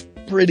still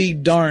pretty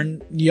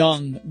darn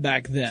young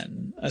back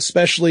then,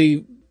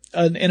 especially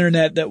an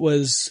internet that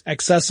was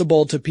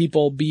accessible to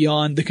people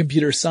beyond the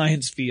computer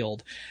science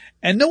field.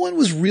 And no one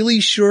was really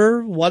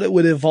sure what it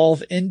would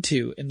evolve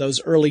into in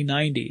those early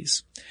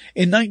 90s.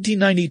 In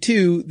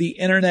 1992, the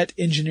Internet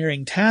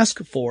Engineering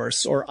Task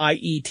Force, or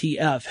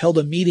IETF, held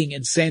a meeting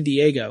in San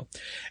Diego,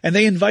 and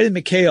they invited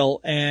Mikhail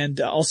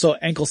and also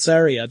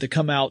Ankelsaria to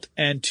come out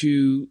and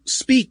to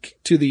speak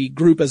to the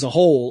group as a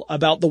whole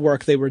about the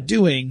work they were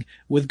doing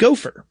with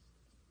Gopher.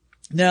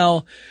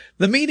 Now,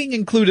 the meeting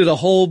included a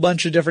whole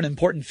bunch of different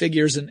important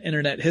figures in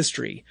internet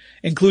history,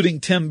 including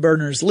Tim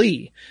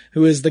Berners-Lee,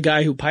 who is the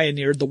guy who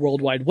pioneered the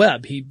World Wide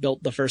Web. He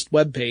built the first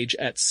web page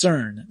at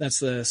CERN. That's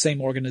the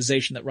same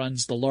organization that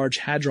runs the Large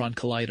Hadron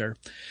Collider.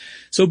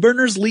 So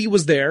Berners-Lee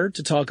was there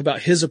to talk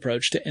about his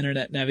approach to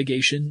internet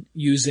navigation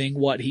using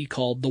what he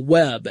called the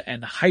web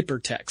and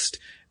hypertext,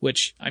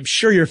 which I'm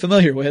sure you're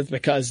familiar with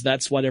because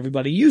that's what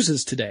everybody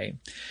uses today.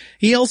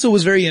 He also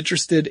was very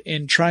interested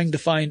in trying to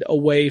find a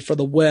way for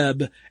the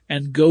web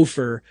and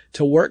Gopher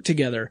to work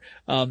together.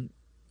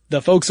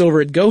 The folks over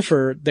at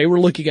Gopher, they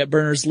were looking at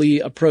Berners-Lee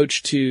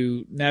approach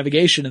to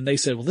navigation and they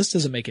said, well, this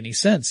doesn't make any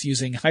sense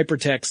using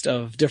hypertext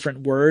of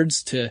different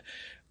words to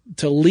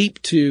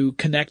leap to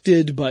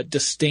connected but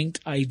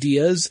distinct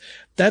ideas.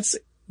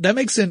 That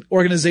makes an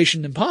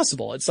organization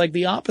impossible. It's like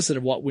the opposite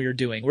of what we're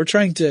doing. We're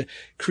trying to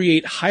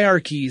create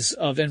hierarchies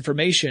of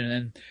information,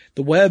 and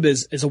the web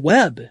is a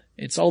web.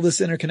 It's all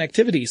this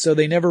interconnectivity. So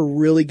they never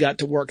really got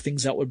to work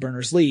things out with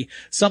Berners-Lee,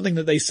 something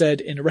that they said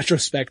in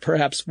retrospect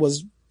perhaps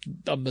was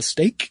a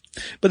mistake,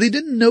 but they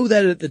didn't know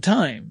that at the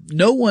time.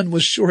 No one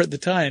was sure at the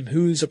time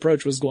whose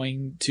approach was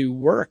going to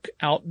work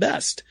out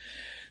best.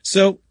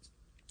 So,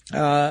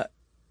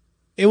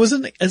 it was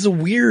a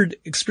weird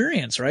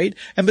experience, right?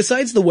 And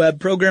besides the web,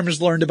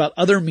 programmers learned about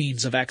other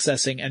means of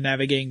accessing and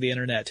navigating the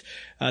internet.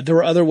 There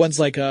were other ones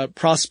like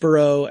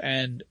Prospero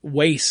and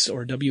WAIS,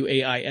 or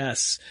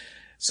W-A-I-S.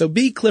 So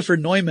B.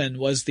 Clifford Neumann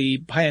was the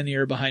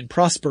pioneer behind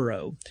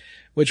Prospero,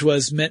 which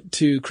was meant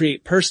to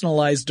create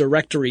personalized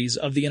directories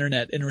of the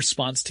internet in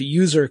response to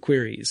user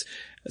queries.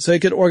 So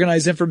it could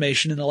organize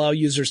information and allow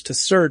users to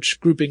search,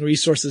 grouping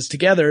resources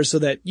together so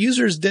that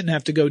users didn't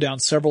have to go down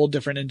several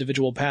different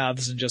individual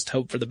paths and just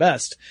hope for the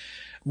best.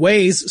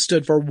 WAIS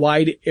stood for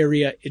Wide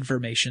Area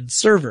Information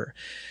Server.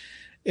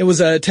 It was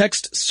a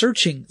text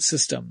searching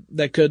system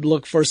that could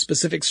look for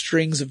specific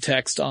strings of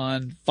text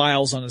on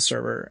files on a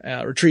server,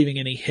 retrieving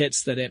any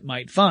hits that it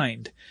might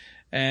find.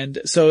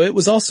 And so it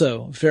was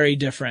also very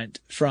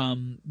different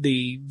from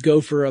the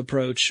Gopher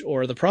approach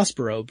or the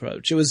Prospero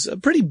approach. It was a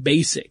pretty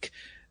basic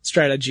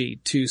strategy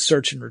to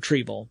search and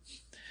retrieval.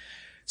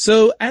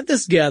 So at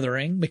this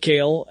gathering,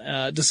 Mikhail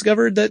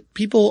discovered that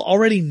people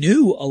already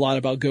knew a lot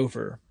about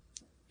Gopher.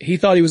 He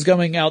thought he was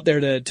going out there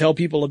to tell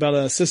people about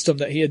a system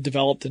that he had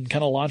developed and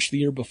kind of launched the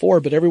year before,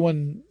 but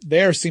everyone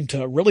there seemed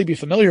to really be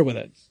familiar with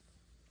it.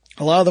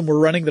 A lot of them were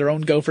running their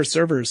own Gopher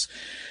servers.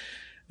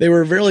 They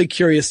were really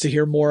curious to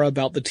hear more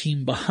about the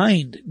team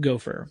behind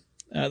Gopher.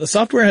 The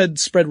software had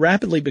spread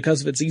rapidly because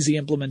of its easy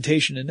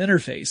implementation and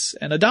interface,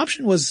 and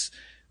adoption was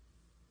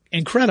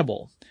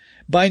incredible.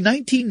 By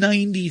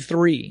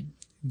 1993,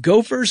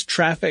 Gopher's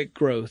traffic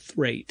growth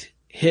rate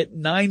hit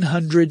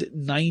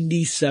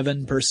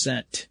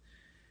 997%.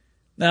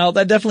 Now,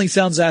 that definitely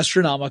sounds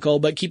astronomical,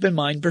 but keep in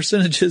mind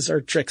percentages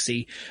are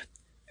tricksy.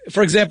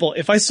 For example,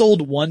 if I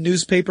sold one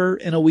newspaper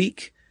in a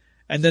week,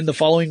 and then the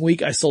following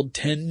week I sold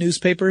 10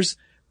 newspapers,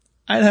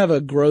 I'd have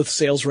a growth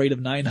sales rate of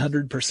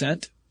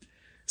 900%.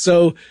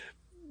 So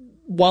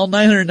while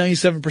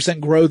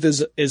 997% growth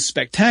is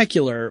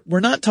spectacular, we're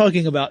not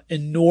talking about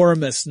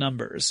enormous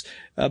numbers.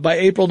 By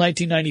April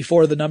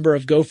 1994, the number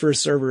of Gopher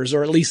servers,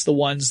 or at least the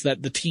ones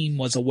that the team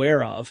was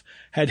aware of,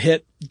 had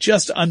hit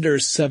just under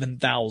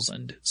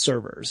 7,000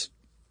 servers.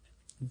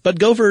 But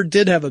Gopher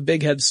did have a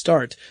big head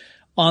start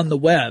on the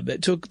web.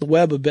 It took the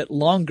web a bit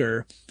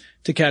longer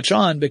to catch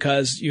on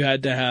because you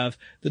had to have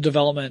the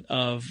development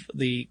of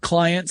the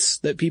clients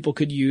that people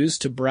could use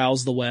to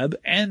browse the web.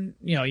 And,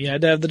 you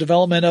had to have the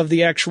development of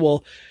the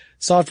actual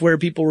software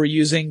people were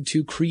using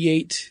to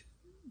create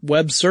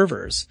web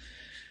servers.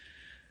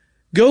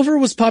 Gopher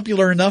was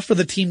popular enough for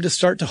the team to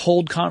start to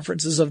hold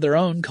conferences of their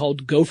own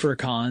called Gopher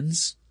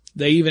Cons.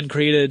 They even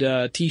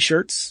created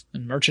t-shirts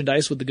and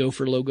merchandise with the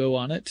Gopher logo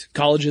on it.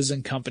 Colleges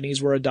and companies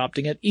were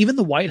adopting it. Even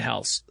the White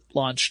House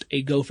launched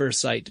a Gopher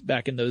site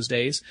back in those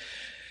days.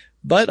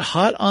 But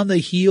hot on the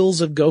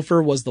heels of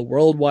Gopher was the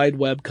World Wide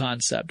Web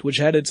concept, which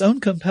had its own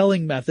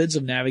compelling methods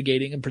of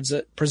navigating and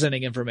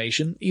presenting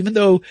information. Even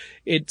though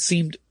it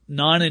seemed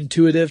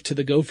non-intuitive to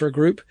the Gopher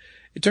group,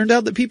 it turned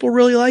out that people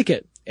really like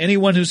it.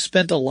 Anyone who's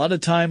spent a lot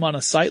of time on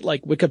a site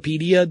like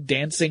Wikipedia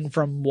dancing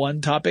from one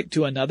topic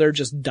to another,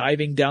 just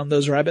diving down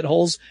those rabbit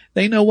holes,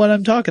 they know what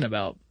I'm talking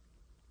about.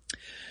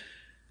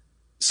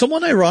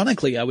 Somewhat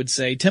ironically, I would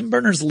say, Tim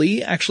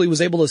Berners-Lee actually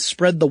was able to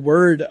spread the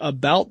word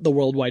about the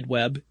World Wide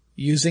Web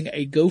using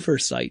a Gopher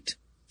site.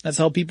 That's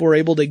how people were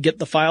able to get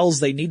the files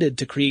they needed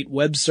to create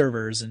web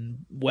servers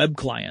and web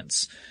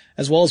clients,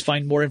 as well as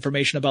find more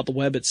information about the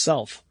web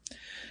itself.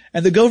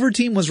 And the Gopher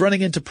team was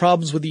running into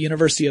problems with the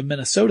University of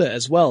Minnesota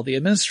as well. The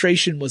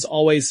administration was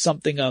always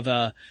something of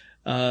a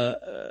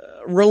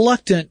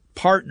reluctant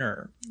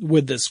partner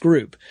with this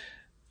group.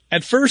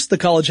 At first, the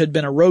college had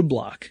been a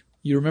roadblock.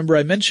 You remember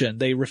I mentioned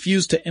they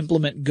refused to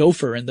implement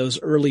Gopher in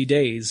those early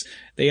days.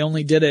 They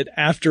only did it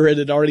after it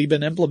had already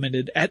been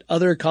implemented at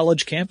other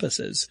college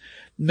campuses.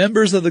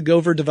 Members of the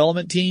Gopher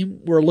development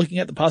team were looking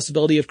at the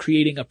possibility of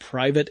creating a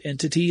private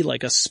entity,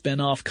 like a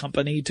spin-off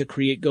company, to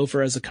create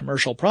Gopher as a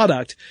commercial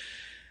product.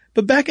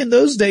 But back in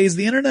those days,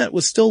 the internet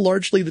was still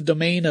largely the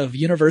domain of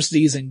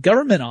universities and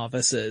government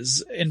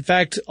offices. In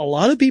fact, a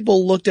lot of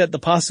people looked at the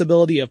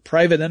possibility of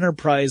private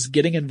enterprise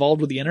getting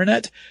involved with the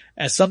internet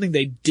as something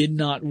they did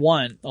not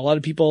want. A lot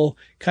of people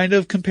kind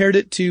of compared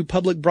it to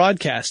public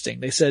broadcasting.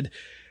 They said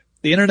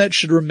the internet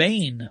should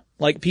remain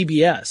like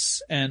PBS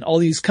and all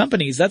these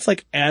companies. That's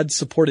like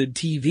ad-supported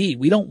TV.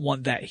 We don't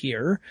want that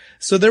here.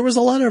 So there was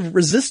a lot of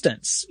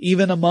resistance,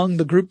 even among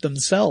the group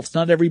themselves.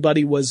 Not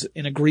everybody was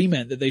in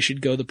agreement that they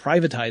should go the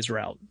privatized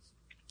route.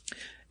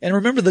 And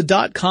remember,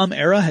 the .com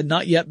era had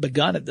not yet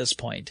begun at this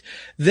point.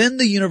 Then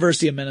the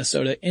University of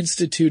Minnesota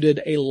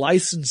instituted a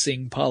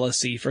licensing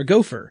policy for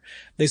Gopher.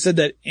 They said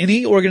that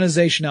any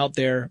organization out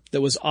there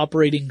that was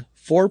operating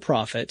for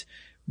profit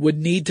would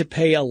need to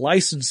pay a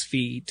license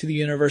fee to the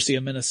University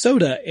of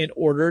Minnesota in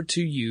order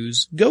to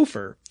use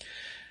Gopher.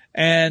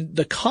 And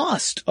the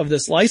cost of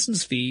this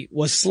license fee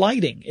was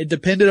sliding. It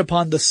depended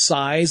upon the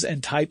size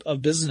and type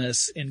of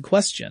business in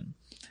question.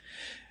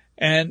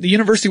 And the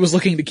university was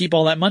looking to keep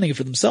all that money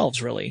for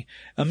themselves, really.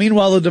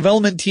 Meanwhile, the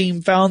development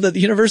team found that the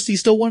university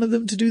still wanted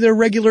them to do their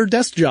regular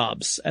desk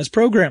jobs as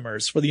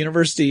programmers for the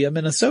University of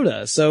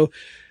Minnesota. So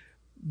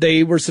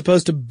they were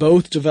supposed to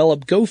both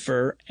develop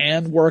Gopher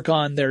and work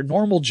on their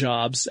normal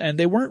jobs, and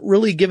they weren't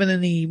really given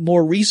any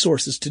more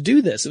resources to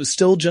do this. It was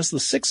still just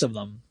the 6 of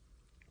them.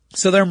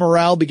 So their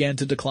morale began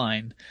to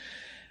decline.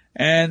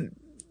 And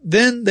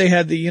then they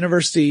had the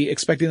university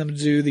expecting them to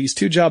do these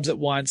 2 jobs at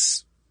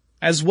once,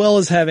 as well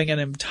as having an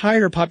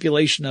entire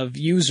population of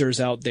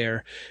users out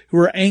there who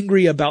were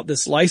angry about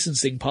this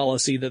licensing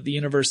policy that the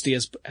university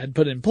had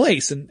put in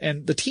place.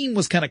 And the team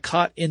was kind of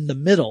caught in the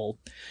middle.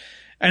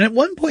 And at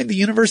one point, the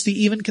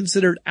university even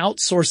considered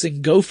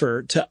outsourcing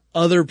Gopher to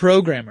other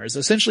programmers,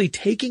 essentially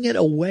taking it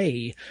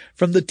away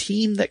from the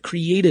team that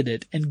created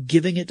it and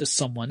giving it to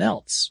someone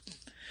else.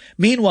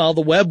 Meanwhile,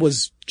 the web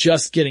was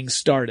just getting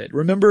started.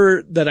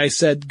 Remember that I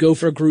said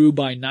Gopher grew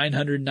by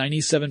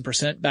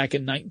 997% back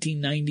in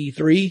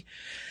 1993?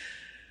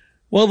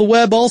 Well, the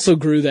web also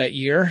grew that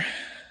year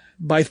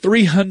by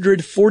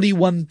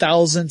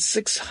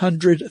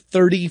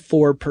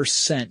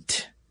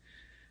 341,634%.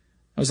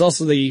 It was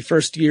also the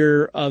first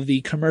year of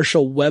the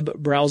commercial web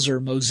browser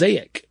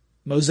Mosaic.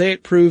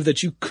 Mosaic proved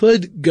that you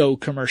could go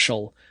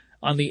commercial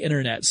on the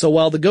internet. So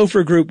while the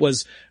Gopher group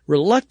was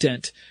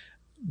reluctant,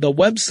 the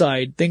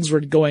website, things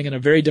were going in a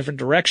very different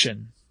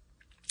direction.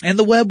 And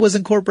the web was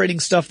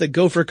incorporating stuff that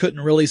Gopher couldn't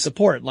really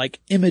support,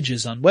 like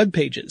images on web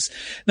pages.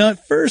 Now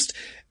at first,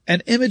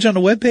 an image on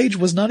a web page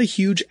was not a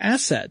huge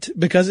asset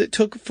because it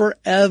took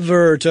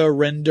forever to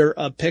render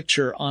a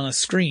picture on a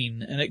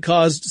screen, and it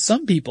caused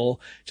some people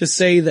to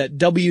say that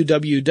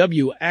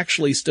www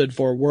actually stood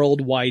for World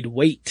Wide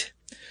Wait.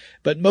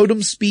 But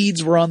modem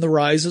speeds were on the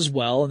rise as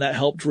well, and that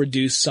helped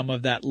reduce some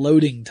of that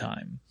loading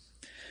time.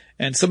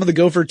 And some of the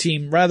Gopher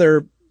team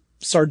rather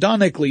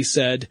sardonically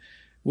said,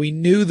 "We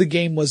knew the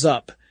game was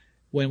up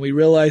when we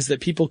realized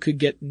that people could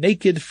get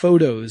naked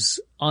photos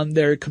on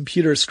their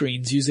computer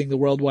screens using the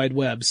World Wide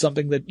Web,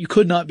 something that you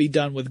could not be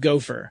done with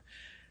Gopher."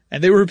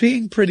 And they were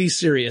being pretty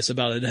serious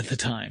about it at the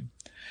time.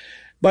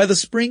 By the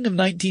spring of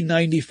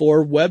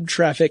 1994, web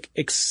traffic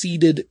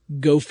exceeded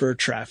Gopher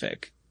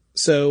traffic.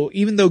 So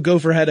even though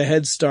Gopher had a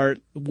head start,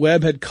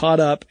 web had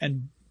caught up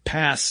and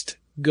passed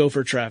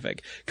Gopher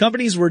traffic.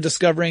 Companies were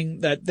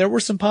discovering that there were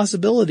some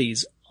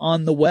possibilities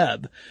on the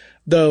web,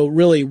 though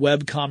really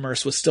web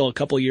commerce was still a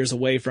couple years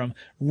away from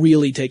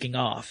really taking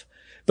off.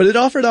 But it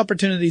offered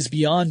opportunities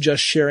beyond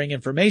just sharing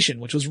information,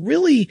 which was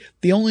really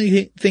the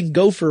only thing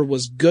Gopher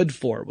was good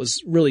for,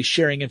 was really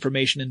sharing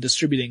information and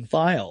distributing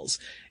files.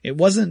 It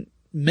wasn't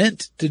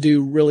meant to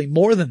do really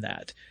more than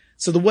that.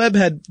 So the web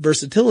had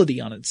versatility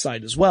on its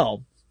side as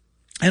well.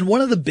 And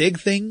one of the big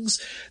things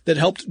that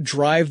helped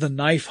drive the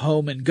knife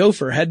home in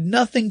Gopher had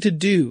nothing to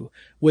do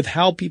with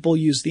how people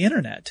use the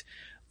internet.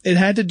 It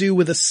had to do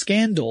with a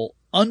scandal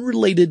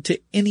unrelated to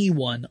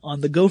anyone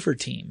on the Gopher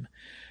team.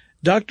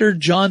 Dr.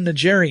 John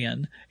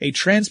Najarian, a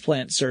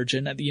transplant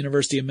surgeon at the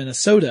University of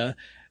Minnesota,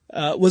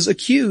 was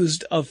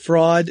accused of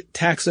fraud,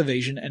 tax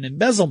evasion, and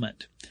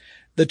embezzlement.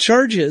 The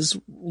charges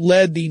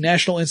led the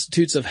National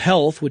Institutes of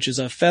Health, which is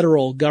a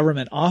federal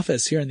government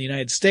office here in the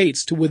United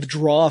States, to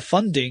withdraw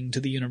funding to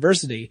the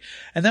university.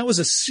 And that was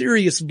a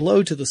serious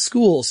blow to the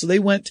school, so they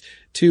went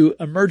to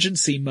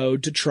emergency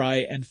mode to try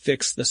and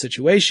fix the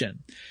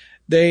situation.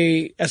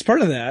 They, as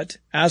part of that,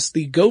 asked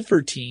the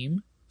Gopher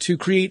team to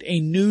create a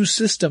new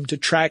system to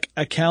track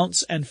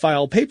accounts and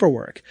file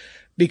paperwork,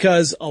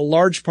 because a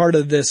large part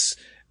of this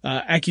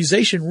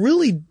accusation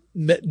really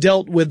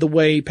dealt with the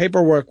way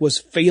paperwork was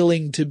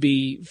failing to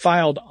be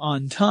filed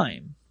on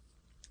time.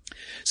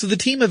 So the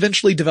team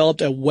eventually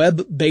developed a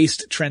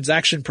web-based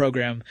transaction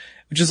program,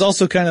 which is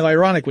also kind of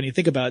ironic when you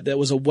think about it. That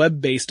was a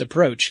web-based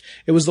approach.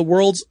 It was the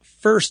world's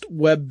first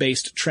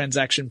web-based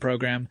transaction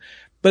program,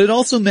 but it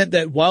also meant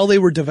that while they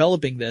were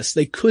developing this,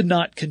 they could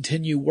not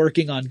continue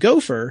working on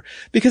Gopher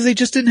because they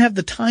just didn't have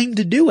the time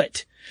to do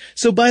it.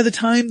 So by the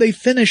time they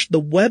finished the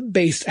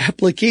web-based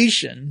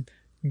application,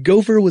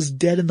 Gopher was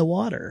dead in the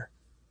water.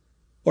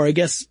 Or I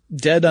guess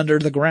dead under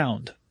the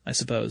ground, I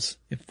suppose,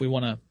 if we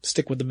want to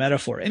stick with the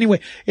metaphor. Anyway,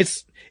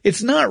 it's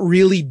not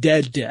really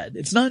dead.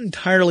 It's not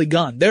entirely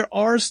gone. There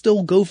are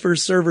still Gopher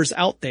servers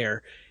out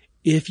there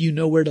if you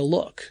know where to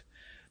look.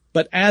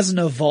 But as an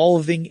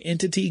evolving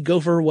entity,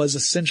 Gopher was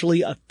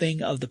essentially a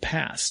thing of the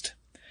past.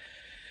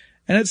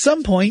 And at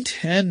some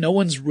point, and no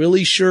one's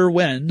really sure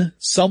when,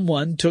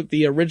 someone took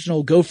the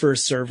original Gopher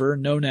server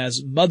known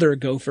as Mother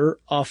Gopher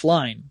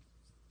offline.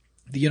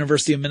 The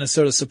University of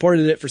Minnesota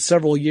supported it for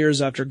several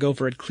years after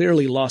Gopher had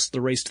clearly lost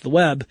the race to the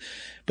web,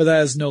 but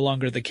that is no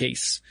longer the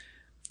case.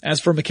 As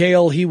for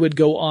Mikhail, he would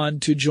go on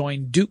to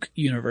join Duke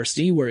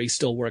University, where he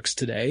still works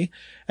today,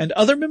 and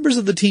other members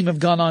of the team have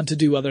gone on to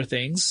do other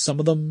things. Some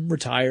of them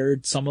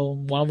retired,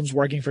 one of them's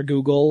working for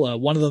Google,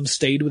 one of them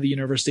stayed with the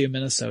University of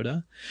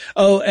Minnesota.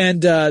 Oh,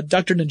 and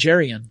Dr.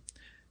 Najarian,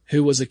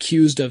 who was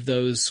accused of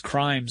those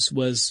crimes,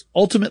 was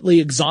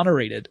ultimately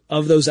exonerated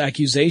of those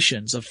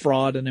accusations of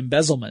fraud and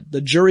embezzlement. The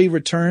jury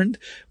returned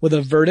with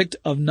a verdict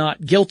of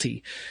not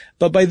guilty.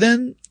 But by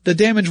then, the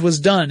damage was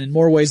done in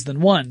more ways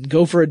than one.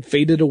 Gopher had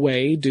faded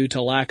away due to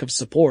lack of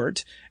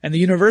support, and the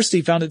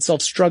university found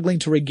itself struggling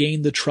to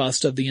regain the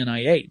trust of the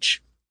NIH.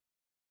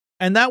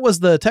 And that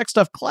was the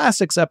TechStuff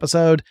Classics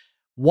episode,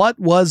 What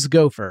Was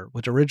Gopher?,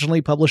 which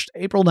originally published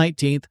April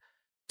 19th,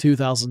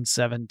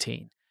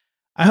 2017.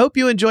 I hope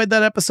you enjoyed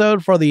that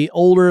episode. For the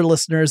older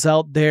listeners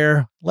out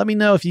there, let me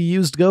know if you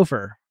used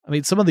Gopher. I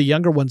mean, some of the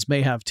younger ones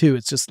may have too.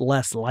 It's just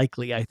less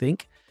likely, I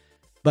think.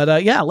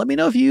 But yeah, let me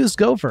know if you used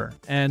Gopher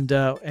and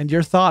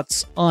your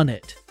thoughts on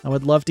it. I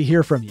would love to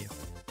hear from you.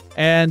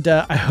 And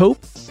I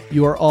hope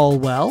you are all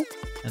well,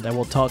 and I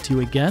will talk to you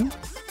again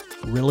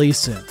really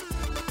soon.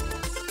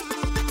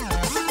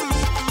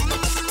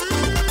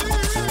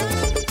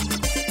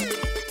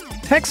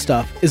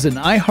 TechStuff is an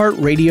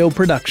iHeartRadio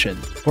production.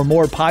 For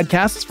more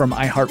podcasts from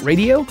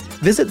iHeartRadio,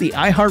 visit the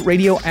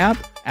iHeartRadio app,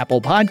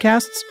 Apple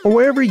Podcasts, or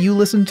wherever you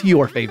listen to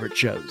your favorite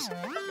shows.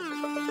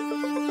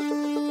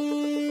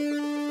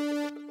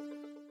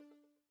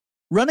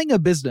 Running a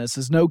business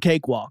is no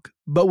cakewalk,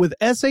 but with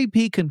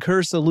SAP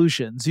Concur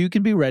Solutions, you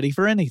can be ready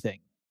for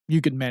anything. You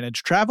can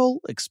manage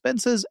travel,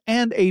 expenses,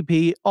 and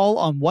AP all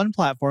on one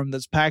platform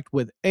that's packed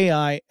with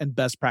AI and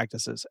best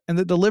practices, and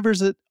that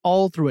delivers it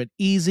all through an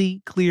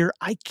easy, clear,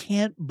 I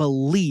can't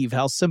believe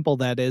how simple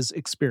that is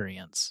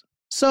experience.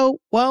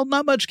 So, while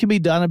not much can be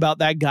done about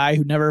that guy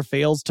who never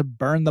fails to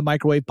burn the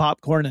microwave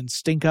popcorn and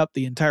stink up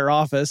the entire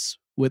office,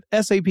 with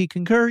SAP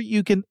Concur,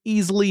 you can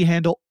easily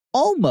handle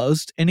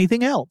almost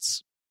anything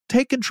else.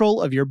 Take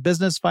control of your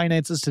business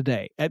finances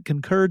today at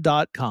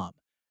concur.com.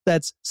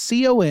 That's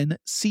CONCUR.com.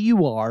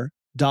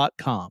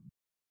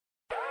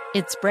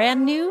 It's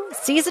brand new,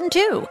 Season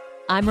 2.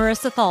 I'm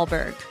Marissa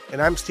Thalberg.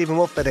 And I'm Stephen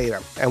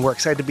Wolf-Bedeta, and we're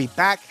excited to be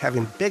back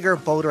having bigger,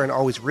 bolder, and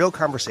always real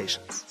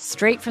conversations.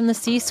 Straight from the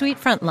C-suite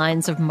front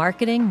lines of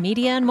marketing,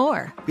 media, and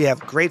more. We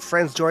have great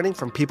friends joining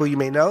from people you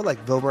may know,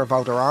 like Wilmer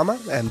Valderrama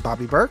and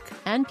Bobby Burke.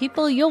 And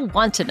people you'll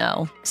want to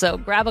know. So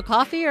grab a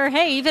coffee or,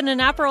 hey, even an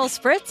Aperol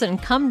Spritz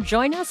and come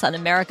join us on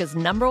America's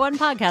 #1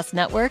 podcast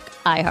network,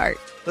 iHeart.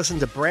 Listen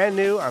to Brand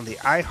New on the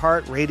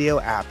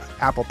iHeartRadio app,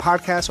 Apple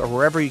Podcasts, or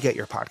wherever you get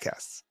your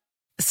podcasts.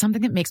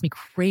 Something that makes me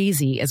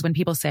crazy is when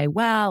people say,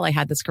 well, I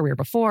had this career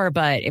before,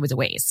 but it was a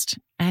waste.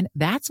 And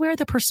that's where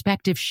the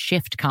perspective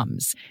shift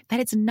comes, that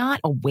it's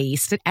not a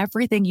waste, that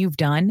everything you've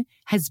done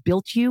has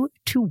built you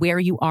to where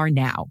you are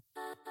now.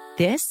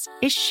 This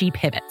is She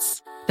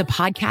Pivots, the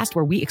podcast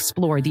where we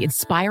explore the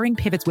inspiring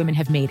pivots women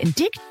have made and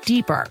dig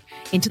deeper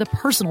into the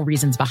personal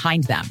reasons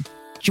behind them.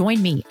 Join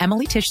me,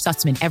 Emily Tish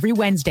Sussman, every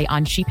Wednesday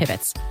on She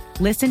Pivots.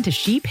 Listen to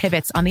She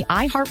Pivots on the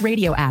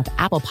iHeartRadio app,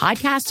 Apple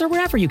Podcasts, or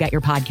wherever you get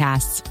your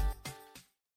podcasts.